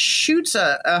forward, and it shoots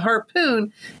a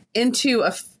harpoon into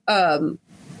a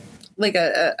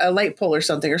light pole or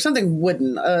something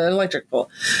wooden, electric pole.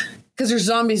 Because there's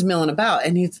zombies milling about,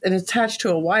 and it's attached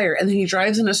to a wire, and then he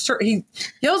drives in a circle. He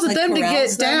yells at them to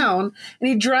get down, and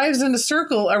he drives in a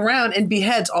circle around and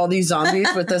beheads all these zombies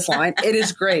with this line. It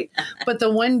is great. But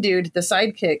the one dude, the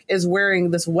sidekick, is wearing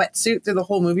this wetsuit through the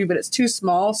whole movie, but it's too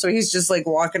small, so he's just like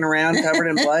walking around covered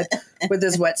in blood with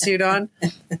his wetsuit on.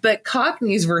 But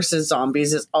Cockneys versus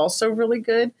Zombies is also really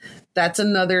good. That's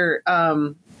another.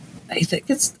 I think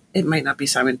it might not be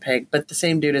Simon Pegg, but the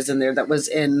same dude is in there that was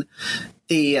in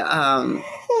the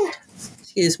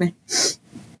excuse me,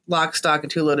 Lock, Stock,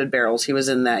 and Two Loaded Barrels. He was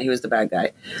in that. He was the bad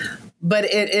guy. But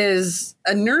it is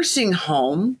a nursing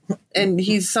home, and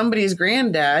he's somebody's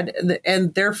granddad,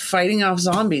 and they're fighting off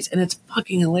zombies, and it's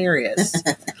fucking hilarious.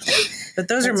 But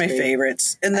those are my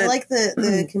favorites. And I like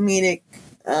the comedic,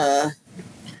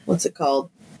 what's it called?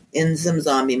 In some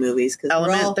zombie movies. The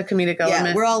comedic element.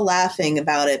 Yeah, we're all laughing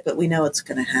about it, but we know it's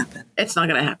going to happen. It's not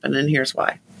going to happen, and here's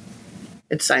why.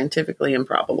 It's scientifically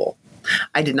improbable.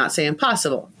 I did not say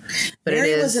impossible, but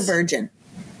Mary it is. Was a virgin.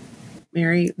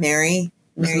 Mary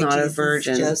was not Jesus, a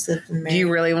virgin. Joseph and Mary. Do you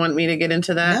really want me to get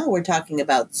into that? No, we're talking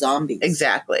about zombies.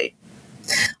 Exactly.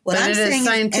 What but I'm it is saying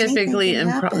scientifically is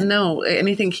no,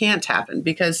 anything can't happen,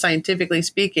 because scientifically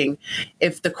speaking,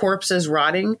 if the corpse is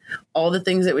rotting, all the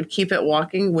things that would keep it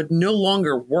walking would no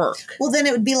longer work. Well, then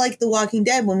it would be like The Walking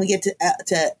Dead. When we get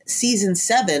to season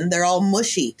 7, they're all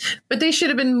mushy. But they should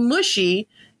have been mushy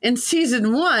in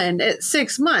season 1 at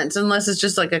 6 months, unless it's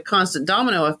just like a constant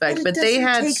domino effect. But they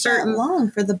had certain. That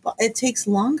long for it takes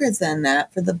longer than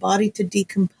that for the body to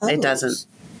decompose. It doesn't.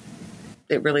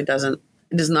 It really doesn't.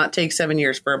 It does not take 7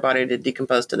 years for a body to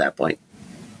decompose to that point.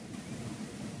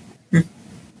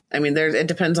 I mean, it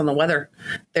depends on the weather.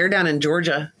 They're down in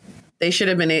Georgia. They should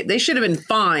have been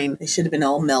fine. They should have been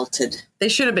all melted. They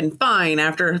should have been fine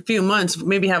after a few months,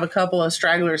 maybe have a couple of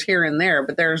stragglers here and there,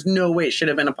 but there's no way it should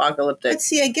have been apocalyptic. But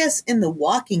see, I guess in The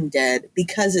Walking Dead,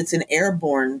 because it's an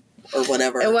airborne or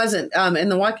whatever. It wasn't. In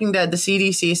The Walking Dead, the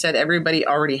CDC said everybody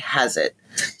already has it.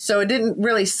 So it didn't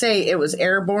really say it was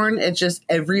airborne. It's just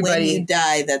everybody. When you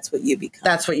die, that's what you become.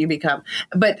 That's what you become.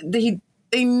 But they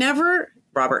never,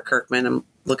 Robert Kirkman, I'm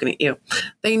looking at you.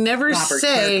 They never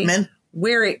say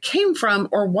where it came from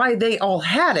or why they all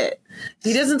had it.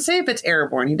 He doesn't say if it's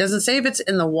airborne. He doesn't say if it's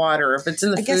in the water, if it's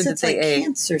in the food that they ate.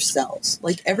 Cancer cells.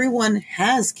 Like everyone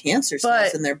has cancer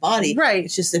cells in their body. Right.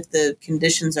 It's just if the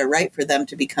conditions are right for them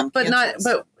to become cancerous.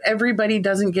 But everybody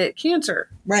doesn't get cancer.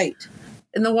 Right.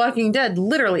 In The Walking Dead,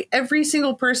 literally every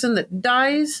single person that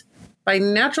dies by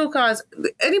natural cause,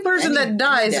 any person that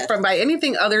dies by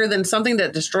anything other than something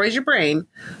that destroys your brain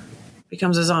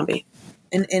becomes a zombie.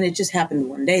 And it just happened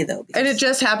one day, though. And it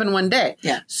just happened one day.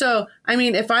 Yeah. So, I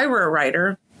mean, if I were a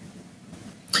writer,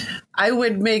 I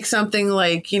would make something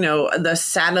like, the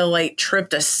satellite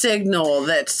tripped a signal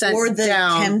that sent down. Or the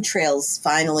chemtrails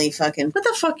finally fucking. What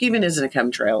the fuck even is a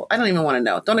chemtrail? I don't even want to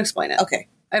know. Don't explain it. Okay.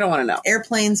 I don't want to know.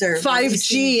 Airplanes are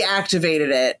 5G activated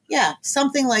it. Yeah,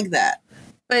 something like that.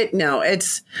 But no,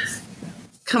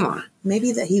 come on.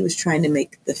 Maybe that he was trying to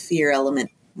make the fear element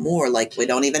more like we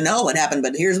don't even know what happened,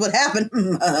 but here's what happened.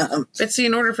 But see,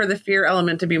 in order for the fear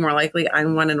element to be more likely, I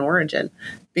want an origin.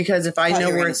 Because if I know you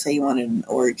were where going to say you wanted an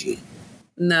orgy.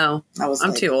 No,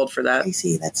 I'm too old for that. I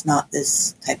see. That's not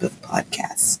this type of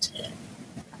podcast.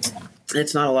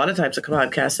 It's not a lot of types of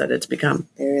podcasts that it's become.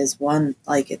 There is one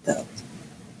like it, though.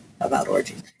 About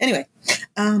orgies. Anyway,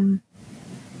 no.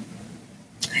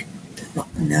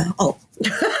 Oh,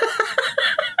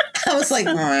 I was like,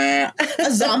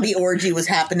 a zombie orgy was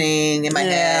happening in my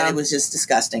head. It was just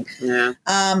disgusting. Yeah.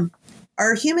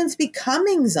 Are humans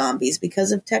becoming zombies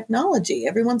because of technology?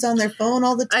 Everyone's on their phone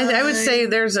all the time. I would say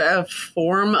there's a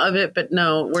form of it, but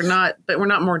no, we're not. But we're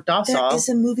not more docile. There is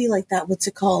a movie like that. What's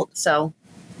it called? Cell.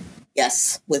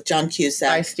 Yes, with John Cusack.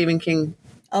 By Stephen King.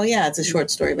 Oh, yeah, it's a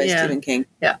short story by Stephen King.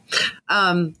 Yeah.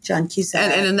 John Cusack.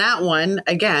 And in that one,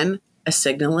 again, a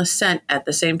signal is sent at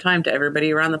the same time to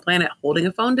everybody around the planet holding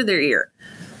a phone to their ear.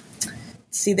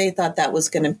 See, they thought that was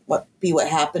going to be what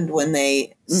happened when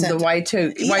they sent... The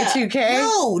Y2K?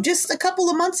 No, just a couple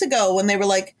of months ago when they were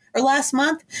like, or last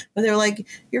month, where they're like,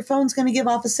 your phone's going to give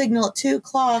off a signal at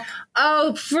 2:00.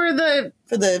 Oh, for the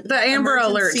Amber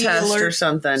Alert test or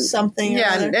something. Something.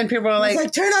 Yeah, and people are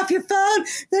like, turn off your phone.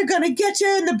 They're going to get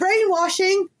you in the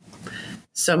brainwashing.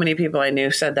 So many people I knew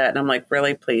said that, and I'm like,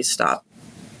 really, please stop.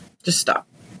 Just stop.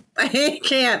 I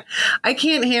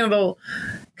can't handle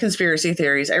conspiracy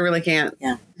theories. I really can't.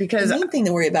 Yeah. Because the main thing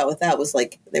to worry about with that was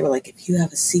like, they were like, if you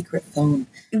have a secret phone.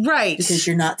 Right. Because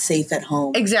you're not safe at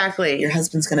home. Exactly. Your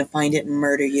husband's going to find it and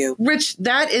murder you. Which,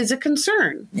 that is a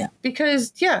concern. Yeah.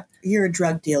 Because, yeah. You're a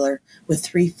drug dealer with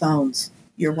 3 phones.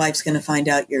 Your wife's going to find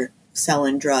out you're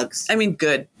selling drugs. I mean,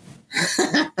 good.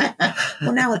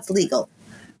 Well, now it's legal.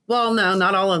 Well, no,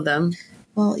 not all of them.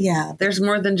 Well, yeah. There's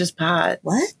more than just pot.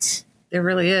 What? There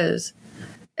really is.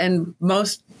 And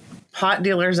most pot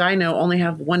dealers I know only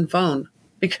have 1 phone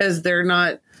because they're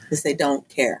not... Because they don't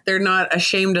care. They're not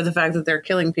ashamed of the fact that they're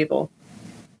killing people.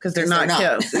 Because they're not.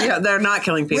 Yeah, they're not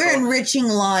killing people. We're enriching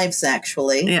lives,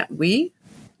 actually. Yeah, we?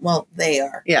 Well, they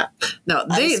are. Yeah. No,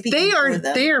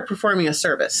 they are performing a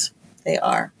service. They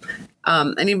are.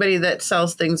 Anybody that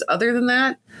sells things other than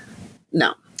that,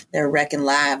 no. They're wrecking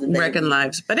lives. Wrecking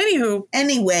lives. But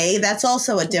anyway, that's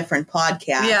also a different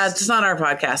podcast. Yeah, it's not our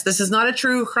podcast. This is not a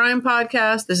true crime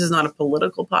podcast. This is not a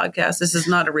political podcast. This is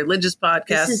not a religious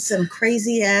podcast. This is some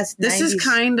crazy ass. This is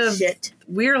kind of shit.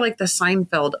 We're like the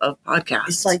Seinfeld of podcasts.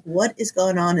 It's like, what is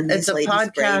going on in this lady's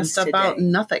brains today? It's a podcast about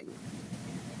nothing.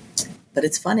 But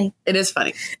it's funny. It is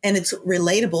funny. And it's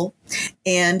relatable.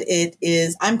 And it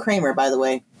is. I'm Kramer, by the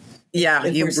way. Yeah,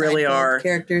 you really are.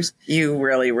 Characters. You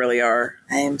really, really are.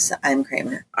 I'm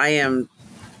Kramer. I am.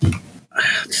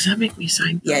 Does that make me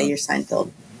Seinfeld? Yeah, you're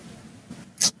Seinfeld.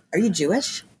 Are you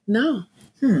Jewish? No.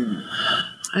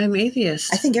 I'm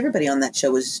atheist. I think everybody on that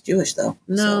show was Jewish, though.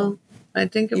 No, so I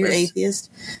think you're atheist.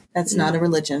 That's not a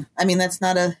religion. I mean, that's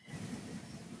not a.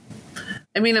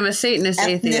 I mean, I'm a Satanist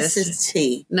atheist.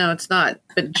 Ethnicity. No, it's not.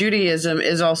 But Judaism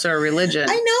is also a religion.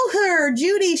 I know her,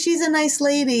 Judy. She's a nice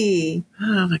lady.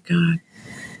 Oh, my God.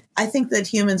 I think that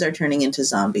humans are turning into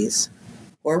zombies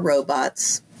or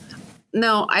robots.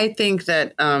 No, I think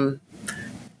that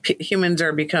humans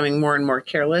are becoming more and more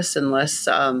careless and less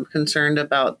concerned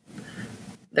about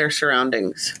their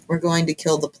surroundings. We're going to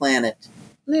kill the planet.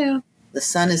 Yeah. The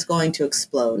sun is going to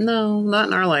explode. No, not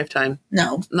in our lifetime.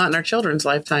 No. Not in our children's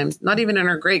lifetime. Not even in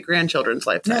our great-grandchildren's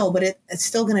lifetime. No, but it's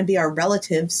still going to be our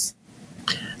relatives.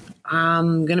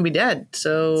 I'm going to be dead,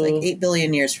 so... It's like 8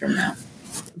 billion years from now.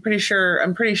 I'm pretty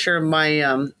sure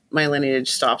my my lineage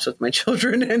stops with my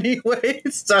children anyway,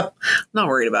 so I'm not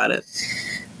worried about it.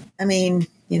 I mean,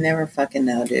 you never fucking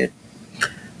know, dude.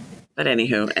 But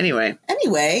anyway,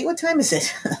 what time is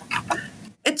it?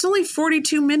 It's only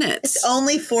 42 minutes. It's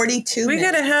only 42 minutes. We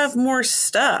got to have more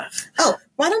stuff. Oh,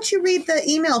 why don't you read the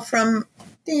email from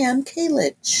Dan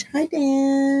Kalich? Hi,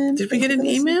 Dan. Did we get an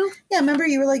email? Yeah, remember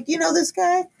you were like, you know this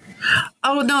guy?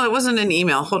 Oh, no, it wasn't an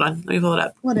email. Hold on. Let me pull it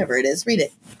up. Whatever it is. Read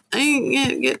it. I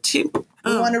can't get to...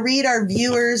 We want to read our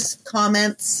viewers'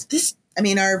 comments.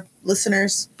 Our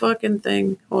listeners. Fucking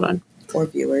thing. Hold on. Or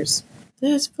viewers.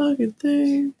 This fucking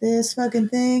thing.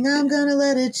 I'm gonna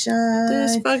let it shine.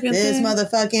 This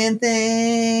motherfucking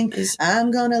thing.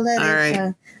 I'm gonna let it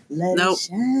shine. Let it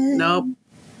shine. Nope.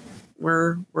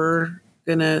 We're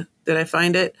gonna... Did I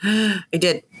find it? I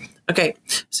did. Okay.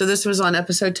 So this was on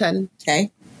episode 10.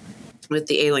 Okay. With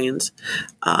the aliens.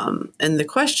 And the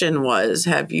question was,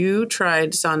 have you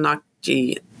tried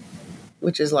Latchkey,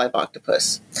 which is live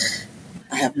octopus?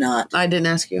 I have not. I didn't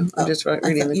ask you. I'm just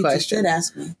reading the question. You did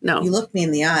ask me. No. You looked me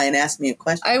in the eye and asked me a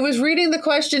question. I was reading the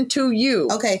question to you.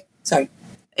 Okay. Sorry.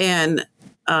 And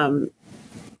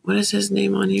what is his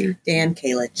name on here? Dan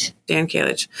Kalich. Dan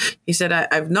Kalich. He said,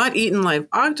 I've not eaten live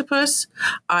octopus.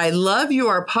 I love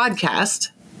your podcast.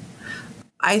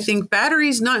 I think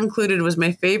Batteries Not Included was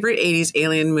my favorite 80s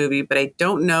alien movie, but I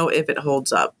don't know if it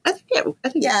holds up. I think it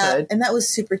could. And that was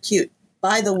super cute.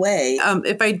 By the way.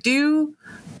 If I do...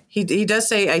 He does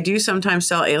say, I do sometimes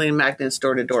sell alien magnets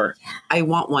door to door. Yeah. I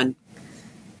want one.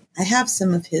 I have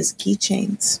some of his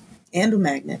keychains and a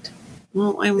magnet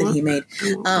that he made.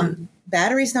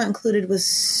 Batteries Not Included was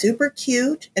super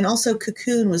cute. And also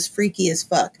Cocoon was freaky as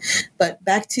fuck. But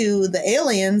back to the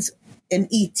aliens and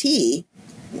E.T.,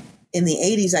 in the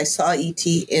 80s, I saw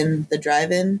E.T. in the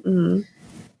drive-in. Mm-hmm.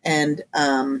 And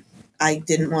I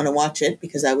didn't want to watch it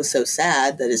because I was so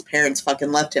sad that his parents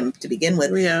fucking left him to begin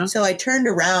with. Yeah. So I turned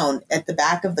around at the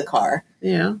back of the car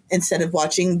instead of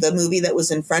watching the movie that was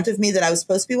in front of me that I was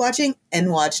supposed to be watching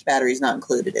and watched Batteries Not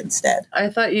Included instead. I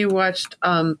thought you watched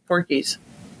Porky's.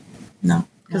 No.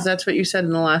 Because that's what you said in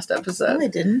the last episode. No, I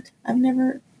didn't. I've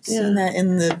never seen that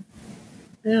in the...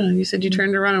 Yeah, you said you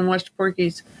turned around and watched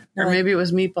Porky's. Or maybe it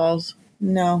was meatballs.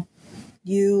 No,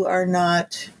 you are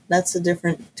not. That's a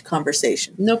different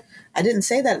conversation. Nope. I didn't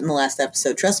say that in the last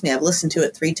episode. Trust me, I've listened to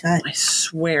it 3 times. I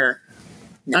swear.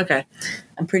 No. Okay.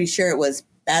 I'm pretty sure it was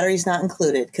batteries not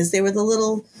included because they were the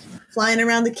little flying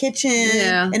around the kitchen.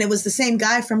 Yeah. And it was the same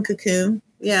guy from Cocoon.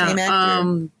 Yeah. Same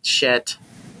actor. Shit.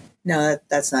 No,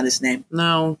 that's not his name.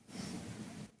 No.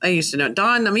 I used to know.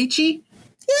 Don Amici?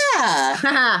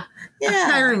 Yeah. Yeah.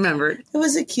 I remembered. It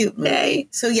was a cute movie. Yay.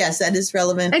 So, yes, that is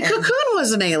relevant. And Cocoon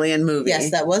was an alien movie.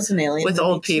 Yes, that was an alien with movie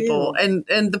old people. too.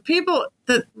 And the people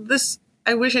that this,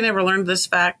 I wish I never learned this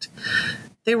fact.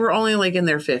 They were only like in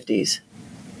their 50s.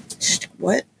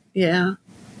 What? Yeah.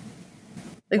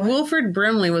 Like What? Wilford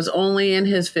Brimley was only in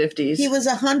his 50s. He was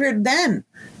 100 then.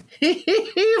 He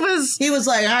was. He was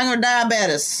like, I'm going to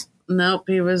diabetes. Nope,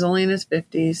 he was only in his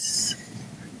 50s.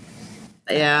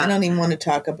 Yeah. I don't even want to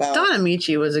talk about. Don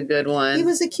Amici was a good one. He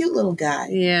was a cute little guy.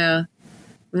 Yeah.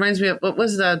 Reminds me of, what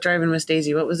was the Driving Miss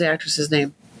Daisy? What was the actress's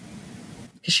name?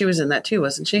 Because she was in that too,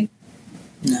 wasn't she?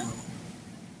 No.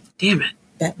 Damn it.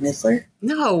 Bette Midler?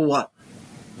 No.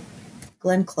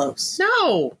 Glenn Close.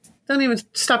 No. Don't even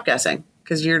stop guessing.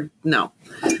 Because you're, no.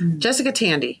 Jessica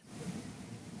Tandy.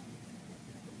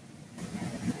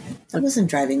 That wasn't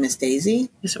Driving Miss Daisy.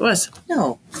 Yes, it was.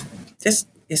 No. Yes,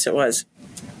 it was.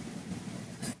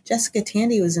 Jessica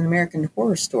Tandy was in American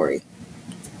Horror Story.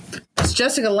 It's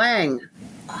Jessica Lange.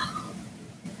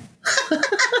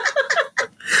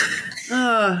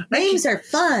 Names are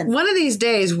fun. One of these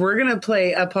days, we're going to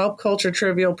play a pop culture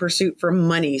Trivial Pursuit for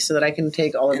money so that I can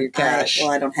take all of your cash.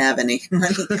 I don't have any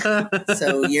money,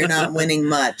 so you're not winning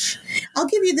much. I'll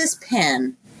give you this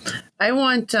pen. I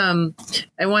want to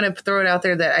throw it out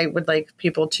there that I would like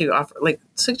people to offer like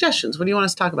suggestions. What do you want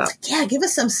us to talk about? Yeah, give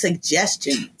us some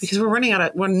suggestions. Because we're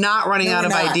not running out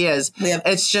of ideas. We have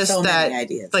it's just so that many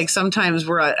ideas. Like sometimes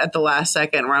we're at the last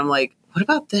second where I'm like, what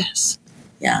about this?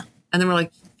 Yeah. And then we're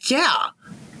like, yeah,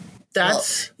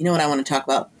 that's... Well, you know what I want to talk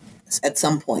about at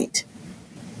some point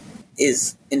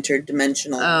is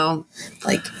interdimensional. Oh.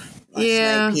 Like last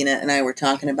night, Peanut and I were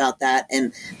talking about that,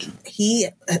 and he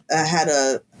had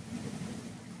a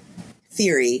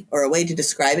theory or a way to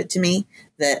describe it to me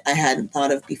that I hadn't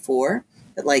thought of before.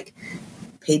 That like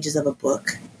pages of a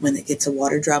book, when it gets a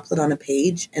water droplet on a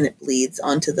page and it bleeds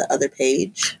onto the other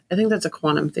page. I think that's a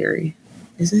quantum theory.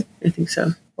 Is it? I think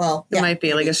so. Well, it might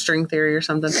be like a string theory or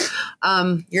something.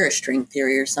 You're a string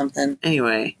theory or something.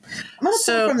 Anyway. I'm going to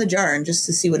pull it from the jar and just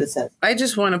to see what it says. I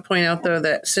just want to point out, though,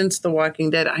 that since The Walking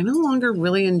Dead, I no longer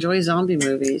really enjoy zombie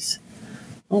movies.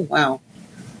 Oh, wow.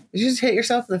 Did you just hit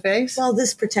yourself in the face? Well,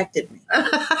 this protected me.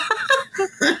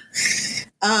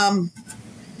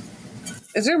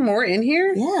 Is there more in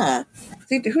here? Yeah.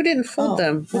 Who didn't fold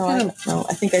them? No,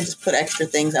 I think I just put extra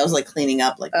things. I was like cleaning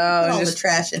up, like put all the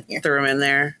trash in here. Threw them in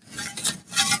there.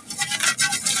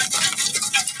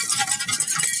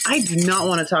 I do not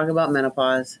want to talk about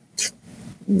menopause.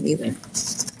 Neither.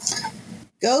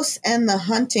 Ghosts and the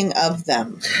hunting of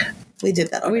them. We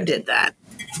did that already. We did that.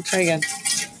 Try again.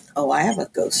 Oh, I have a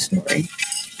ghost story.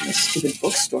 A stupid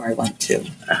bookstore I went to.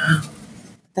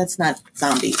 That's not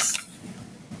zombies.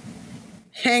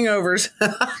 Hangovers.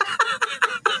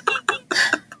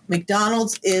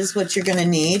 McDonald's is what you're going to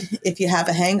need if you have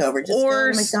a hangover. Just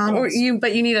go to McDonald's.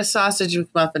 But you need a sausage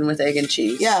McMuffin with egg and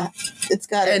cheese. Yeah, it's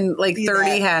got to and like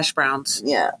 30 hash browns.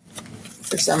 Yeah,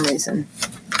 for some reason.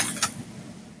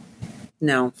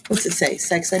 No. What's it say?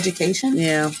 Sex education?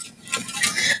 Yeah.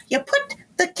 You put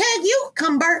the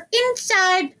cucumber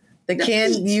inside the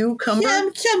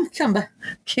can-you-cumber? Cucumber.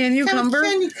 Can-you-cumber?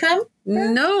 Can-you-cumber?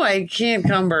 No, I can't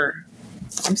cumber.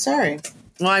 I'm sorry.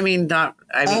 Well, I mean, not...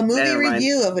 A movie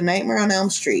review of A Nightmare on Elm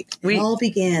Street. It all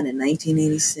began in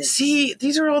 1986. See,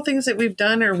 these are all things that we've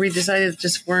done or we decided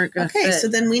just weren't going to fit. Okay, so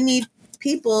then we need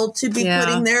people to be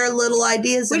putting their little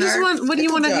ideas in our What do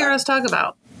you want to hear us talk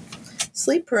about?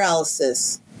 Sleep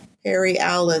paralysis.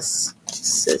 Paralysis.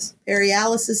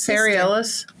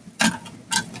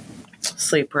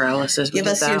 Sleep paralysis. Give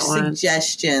us your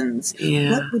suggestions.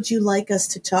 Yeah. What would you like us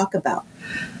to talk about?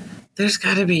 There's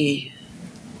got to be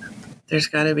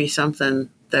something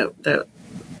that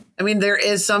I mean, there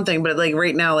is something, but like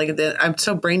right now, like I'm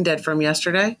so brain dead from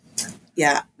yesterday.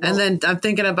 Yeah. Well, and then I'm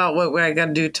thinking about what I got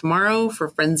to do tomorrow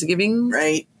for Friendsgiving.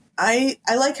 Right. I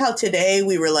like how today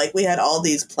we had all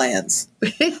these plans. We're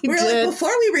like, before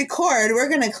we record, we're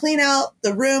going to clean out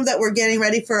the room that we're getting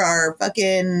ready for our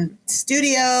fucking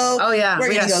studio. Oh, yeah.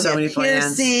 We're going to go get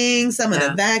piercings. I'm going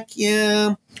to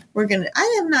vacuum.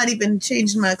 I have not even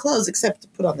changed my clothes except to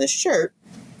put on this shirt.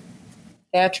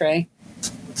 Yeah, Trey.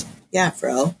 Yeah,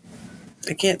 Fro.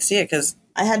 I can't see it because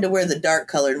I had to wear the dark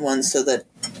colored one so that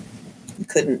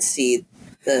couldn't see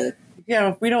the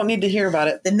Yeah, we don't need to hear about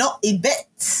it. the naughty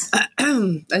bits.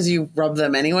 As you rub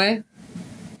them anyway.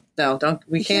 No, don't.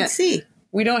 We You can't see.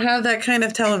 We don't have that kind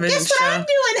of television Guess what show. I'm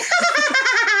doing?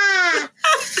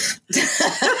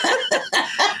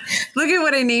 Look at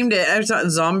what I named it. I thought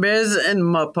Zombies and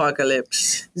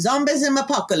Mapocalypse. Zombies and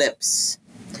Mapocalypse.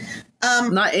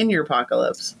 Not in your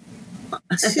apocalypse.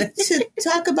 To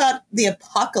talk about the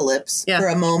apocalypse for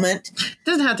a moment. It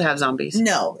doesn't have to have zombies.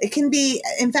 No, it can be.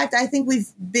 In fact, I think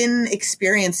we've been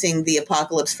experiencing the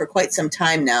apocalypse for quite some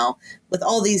time now with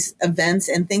all these events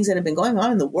and things that have been going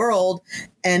on in the world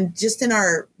and just in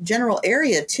our general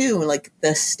area too, like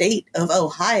the state of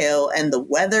Ohio, and the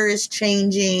weather is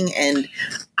changing. And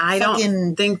I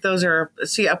don't think those are,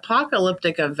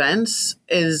 apocalyptic events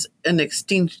is an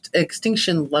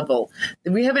extinction level.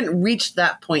 We haven't reached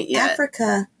that point yet.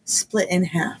 Africa split in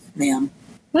half, ma'am.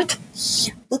 What?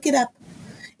 Yeah, look it up.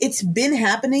 It's been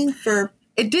happening for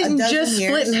It didn't just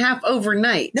years. split in half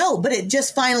overnight. No, but it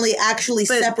just finally actually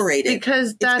separated.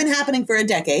 Because it's been happening for a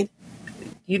decade.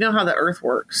 You know how the Earth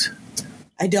works.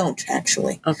 I don't,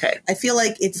 actually. Okay. I feel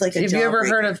like it's like a Have you ever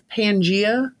heard of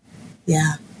Pangea?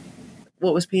 Yeah.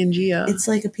 What was Pangea? It's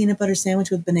like a peanut butter sandwich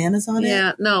with bananas on it.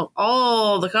 Yeah, no.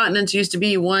 All the continents used to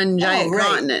be one giant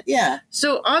continent. Yeah.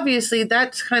 So obviously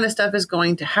that kind of stuff is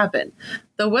going to happen.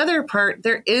 The weather part,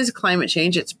 there is climate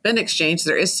change. It's been exchanged.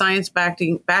 There is science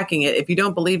backing it. If you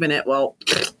don't believe in it, well,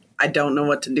 I don't know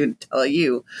what to do to tell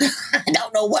you. I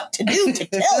don't know what to do to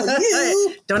tell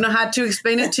you. Don't know how to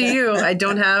explain it to you. I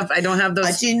don't have those.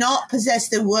 I do not possess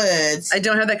the words. I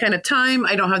don't have that kind of time.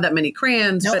 I don't have that many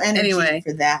crayons. No but energy anyway,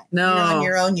 for that. No. You're on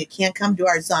your own. You can't come to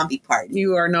our zombie party.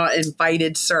 You are not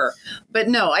invited, sir. But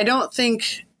no, I don't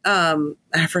think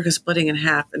Africa's splitting in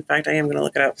half. In fact, I am going to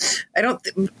look it up. I don't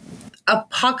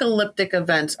apocalyptic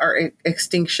events are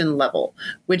extinction level,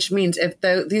 which means if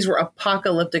these were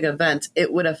apocalyptic events,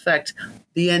 it would affect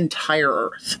the entire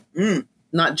Earth,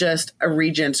 not just a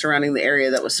region surrounding the area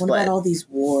that was split. What about all these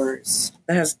wars?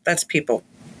 That's people.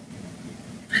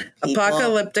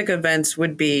 Apocalyptic events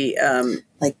would be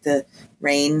like the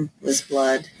rain was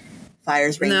blood,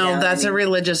 fires rain down. No, that's a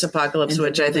religious apocalypse,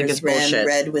 which I think is bullshit.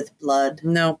 Red with blood.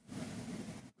 No.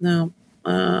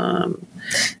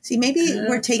 See, maybe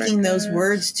we're taking those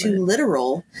words too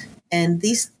literal, and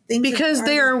these things because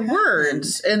they are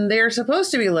words and they're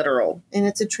supposed to be literal, and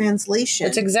it's a translation.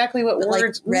 It's exactly what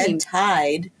words like mean. Red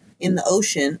tide in the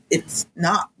ocean. It's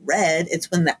not red. It's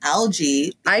when the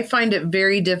algae. I find it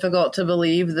very difficult to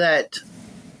believe that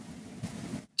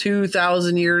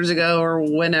 2,000 years ago or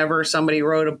whenever somebody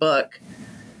wrote a book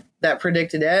that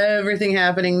predicted everything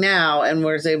happening now and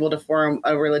was able to form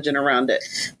a religion around it.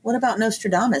 What about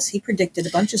Nostradamus? He predicted a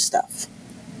bunch of stuff.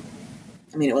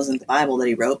 I mean, it wasn't the Bible that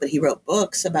he wrote, but he wrote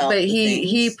books about. But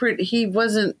he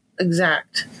wasn't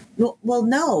exact. Well,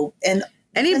 no, and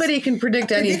anybody can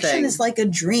predict anything. Prediction is like a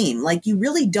dream. Like you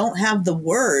really don't have the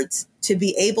words to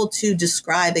be able to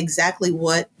describe exactly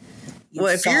what.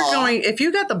 If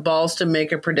you got the balls to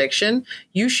make a prediction,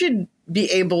 you should be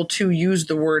able to use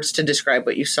the words to describe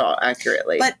what you saw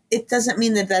accurately. But it doesn't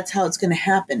mean that that's how it's going to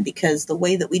happen, because the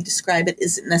way that we describe it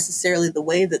isn't necessarily the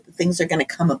way that the things are going to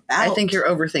come about. I think you're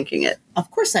overthinking it.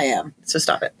 Of course I am. So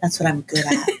stop it. That's what I'm good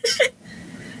at.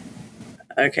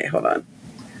 Okay, hold on.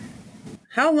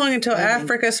 How long until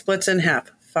Africa splits in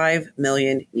half? 5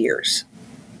 million years.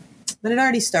 But it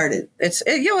already started. It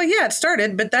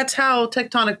started, but that's how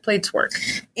tectonic plates work.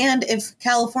 And if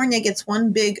California gets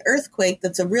one big earthquake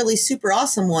that's a really super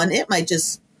awesome one, it might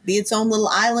just be its own little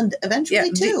island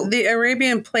eventually, too. The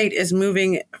Arabian plate is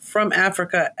moving from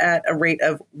Africa at a rate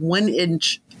of 1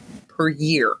 inch per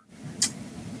year.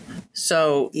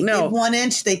 So, you give 1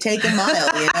 inch, they take a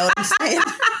mile. You know what I'm saying?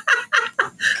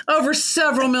 Over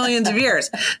several millions of years.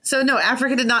 So, no,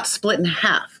 Africa did not split in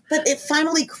half. But it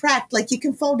finally cracked. Like, you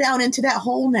can fall down into that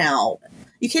hole now.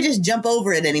 You can't just jump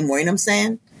over it anymore. You know what I'm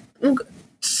saying?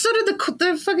 So did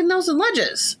the fucking Nelson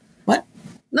Ledges. What?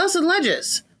 Nelson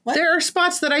Ledges. What? There are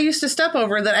spots that I used to step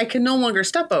over that I can no longer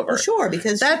step over. Well, sure,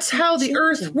 because that's how the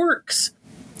Earth works.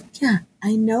 Yeah,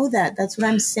 I know that. That's what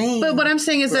I'm saying. But what I'm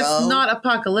saying is that's not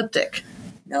apocalyptic.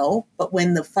 No, but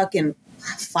when the fucking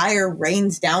fire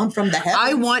rains down from the heavens.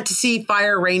 I want to see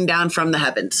fire rain down from the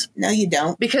heavens. No, you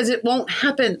don't. Because it won't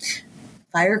happen.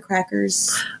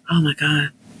 Firecrackers. Oh, my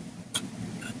God.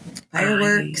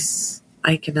 Fireworks.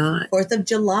 I cannot. 4th of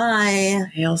July.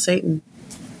 Hail Satan.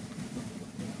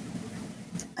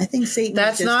 I think Satan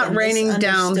that's is just not a raining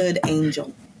down. Misunderstood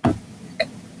angel.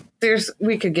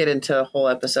 We could get into a whole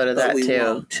episode of that too.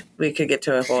 Won't. We could get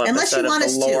to a whole Unless episode you want of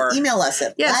us the lore. to email us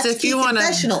at yes, if you want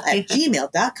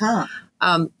latchkeyconfessional@gmail.com.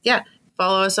 Yeah,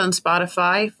 Follow us on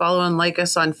Spotify. Follow and like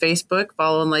us on Facebook.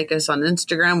 Follow and like us on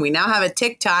Instagram. We now have a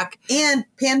TikTok. And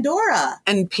Pandora.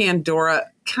 And Pandora,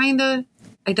 kind of,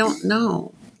 I don't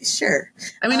know. Sure.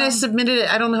 I mean, I submitted it.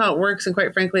 I don't know how it works. And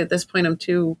quite frankly, at this point, I'm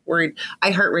too worried.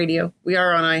 iHeartRadio. We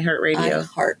are on iHeartRadio. I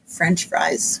heart French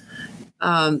fries.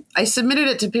 I submitted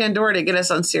it to Pandora to get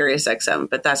us on Sirius XM,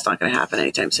 but that's not going to happen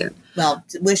anytime soon. Well,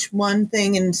 wish one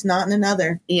thing and it's not in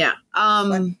another. Yeah.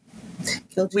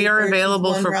 We are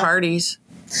available for parties.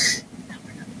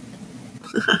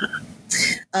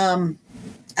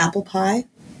 Apple pie,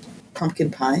 pumpkin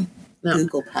pie,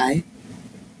 Google pie.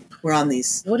 We're on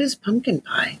these. What is pumpkin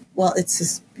pie? Well, it's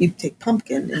just, you take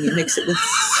pumpkin and you mix it with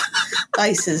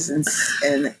spices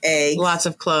and eggs. Lots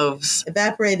of cloves.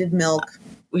 Evaporated milk.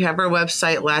 We have our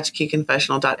website,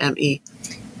 latchkeyconfessional.me.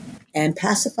 And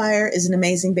Pacifier is an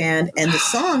amazing band. And the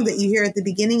song that you hear at the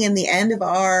beginning and the end of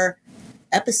our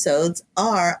episodes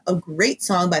are a great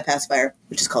song by Pacifier,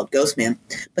 which is called Ghost Man.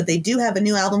 But they do have a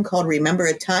new album called Remember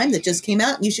a Time that just came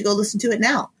out, and you should go listen to it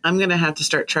now. I'm going to have to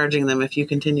start charging them if you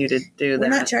continue to do that. We're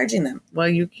not charging them. Well,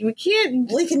 we can't.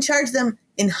 We can charge them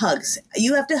in hugs.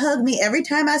 You have to hug me every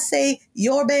time I say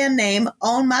your band name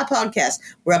on my podcast.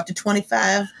 We're up to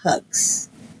 25 hugs.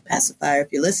 Pacifier,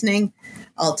 if you're listening,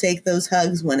 I'll take those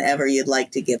hugs whenever you'd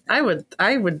like to give them.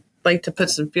 I would like to put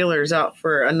some feelers out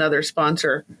for another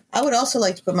sponsor. I would also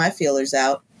like to put my feelers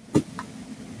out.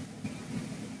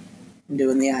 I'm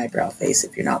doing the eyebrow face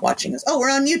if you're not watching us. Oh, we're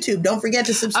on YouTube. Don't forget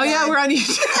to subscribe. Oh, yeah, we're on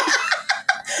YouTube.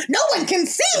 No one can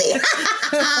see me.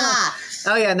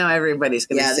 Oh, yeah, no, everybody's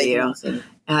going to see you.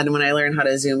 And when I learn how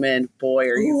to zoom in, boy,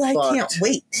 are you fucked. I can't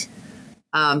wait.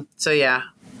 So, yeah,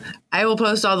 I will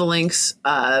post all the links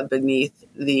beneath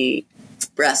the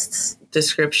breasts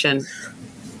description.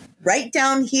 Right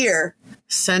down here.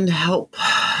 Send help.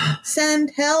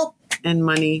 Send help. And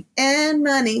money. And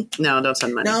money. No, don't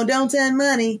send money. No, don't send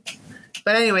money.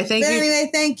 But anyway, thank you. Anyway,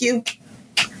 thank you.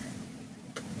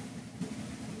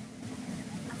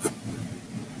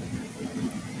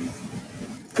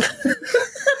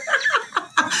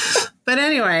 But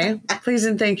anyway, please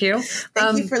and thank you.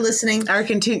 Thank you for listening.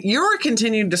 Your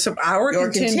continued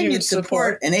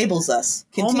support enables us.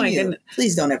 Continue. Oh my goodness.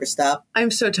 Please don't ever stop.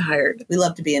 I'm so tired. We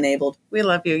love to be enabled. We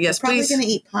love you. Yes, We're probably going to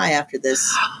eat pie after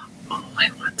this. Oh,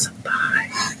 I want some pie.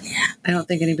 Yeah. I don't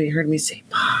think anybody heard me say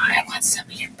pie. I want some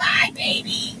of your pie,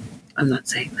 baby. I'm not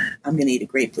saying that. I'm going to eat a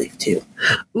grape leaf, too.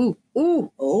 Ooh.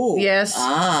 Oh. Yes.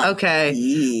 Okay.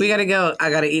 Yeah. We got to go. I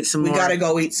got to eat some more. We got to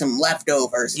go eat some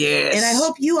leftovers. Yes. And I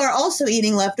hope you are also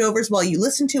eating leftovers while you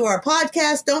listen to our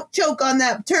podcast. Don't choke on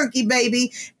that turkey,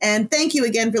 baby. And thank you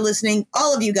again for listening,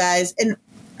 all of you guys. And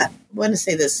I want to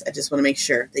say this. I just want to make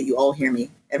sure that you all hear me.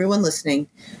 Everyone listening,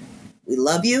 we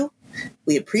love you.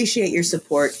 We appreciate your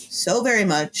support so very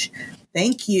much.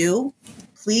 Thank you.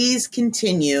 Please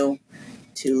continue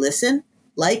to listen,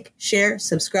 like, share,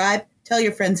 subscribe, tell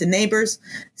your friends and neighbors,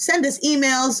 send us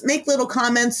emails, make little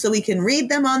comments so we can read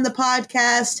them on the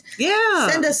podcast. Yeah.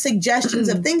 Send us suggestions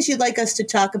of things you'd like us to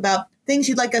talk about, things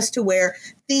you'd like us to wear,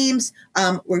 themes.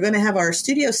 We're going to have our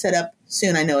studio set up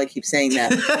soon. I know I keep saying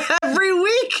that. Every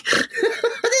week.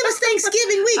 But it was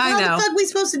Thanksgiving week. How the fuck are we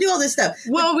supposed to do all this stuff?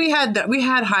 Well, we had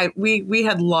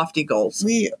lofty goals.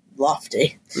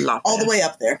 Lofty. All the way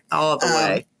up there. All the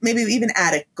way. Maybe even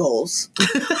attic goals.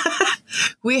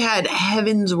 We had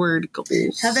heavensward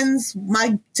goals. Heavens,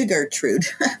 to Gertrude.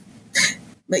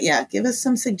 But yeah, give us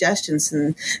some suggestions.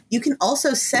 And you can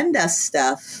also send us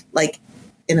stuff like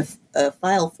in a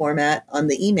file format on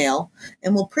the email,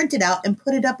 and we'll print it out and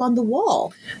put it up on the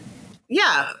wall.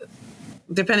 Yeah.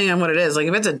 Depending on what it is. Like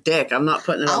if it's a dick, I'm not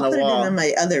putting it on the wall. I'll put it in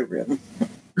my other room.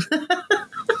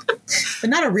 But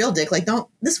not a real dick. Like,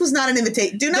 this was not an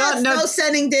invitation. No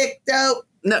sending dick. No.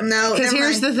 Because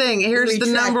here's the thing. Here's the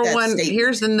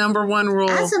number one rule.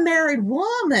 As a married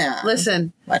woman.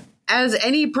 Listen. What? As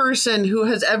any person who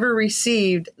has ever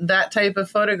received that type of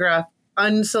photograph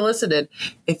unsolicited,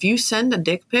 if you send a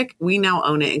dick pic, we now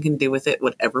own it and can do with it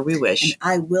whatever we wish. And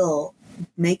I will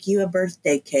make you a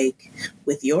birthday cake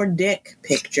with your dick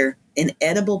picture in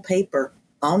edible paper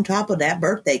on top of that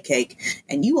birthday cake,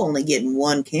 and you only getting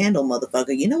one candle,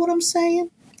 motherfucker. You know what I'm saying?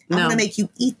 I'm going to make you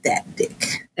eat that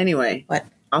dick. Anyway. What?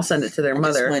 I'll send it to their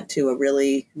mother. Just went to a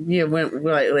really... You went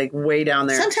like way down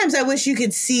there. Sometimes I wish you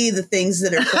could see the things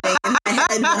that are playing in my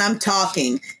head when I'm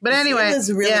talking. But anyway. It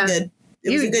was really good.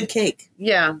 It was a good cake.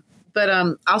 Yeah. But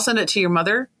I'll send it to your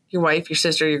mother, your wife, your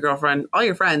sister, your girlfriend, all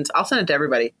your friends. I'll send it to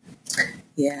everybody.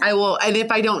 Yeah. I will. And if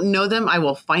I don't know them, I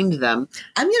will find them.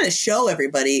 I'm going to show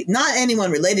everybody, not anyone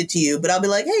related to you, but I'll be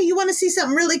like, hey, you want to see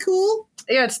something really cool?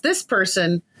 Yeah, it's this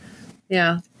person.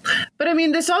 Yeah. But I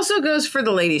mean, this also goes for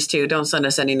the ladies too. Don't send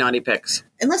us any naughty pics.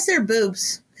 Unless they're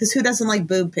boobs, because who doesn't like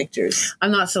boob pictures?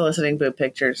 I'm not soliciting boob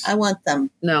pictures. I want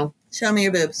them. No. Show me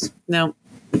your boobs. No.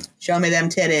 Show me them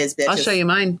titties, bitches. I'll show you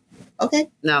mine. Okay.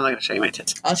 No, I'm not going to show you my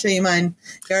tits. I'll show you mine.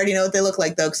 You already know what they look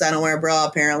like, though, because I don't wear a bra.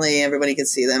 Apparently, everybody can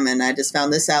see them, and I just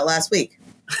found this out last week.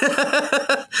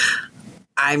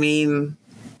 I mean,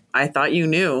 I thought you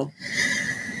knew.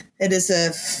 It is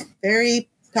a very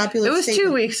popular It was statement.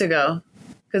 2 weeks ago.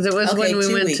 Because it was when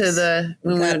we went to the...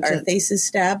 We got our faces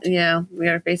stabbed. Yeah, we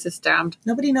got our faces stabbed.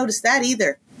 Nobody noticed that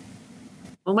either.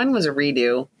 Well, mine was a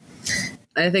redo.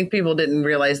 I think people didn't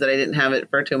realize that I didn't have it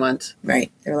for 2 months. Right.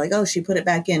 They were like, oh, she put it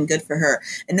back in. Good for her.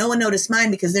 And no one noticed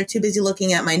mine because they're too busy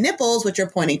looking at my nipples, which are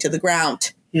pointing to the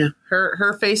ground. Yeah.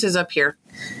 Her face is up here.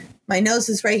 My nose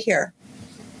is right here.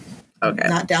 Okay.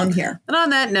 Not down here. And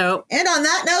on that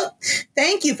note,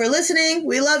 thank you for listening.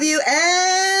 We love you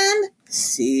and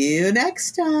see you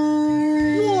next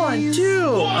time. 1, 2.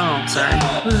 Oh,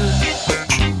 sorry.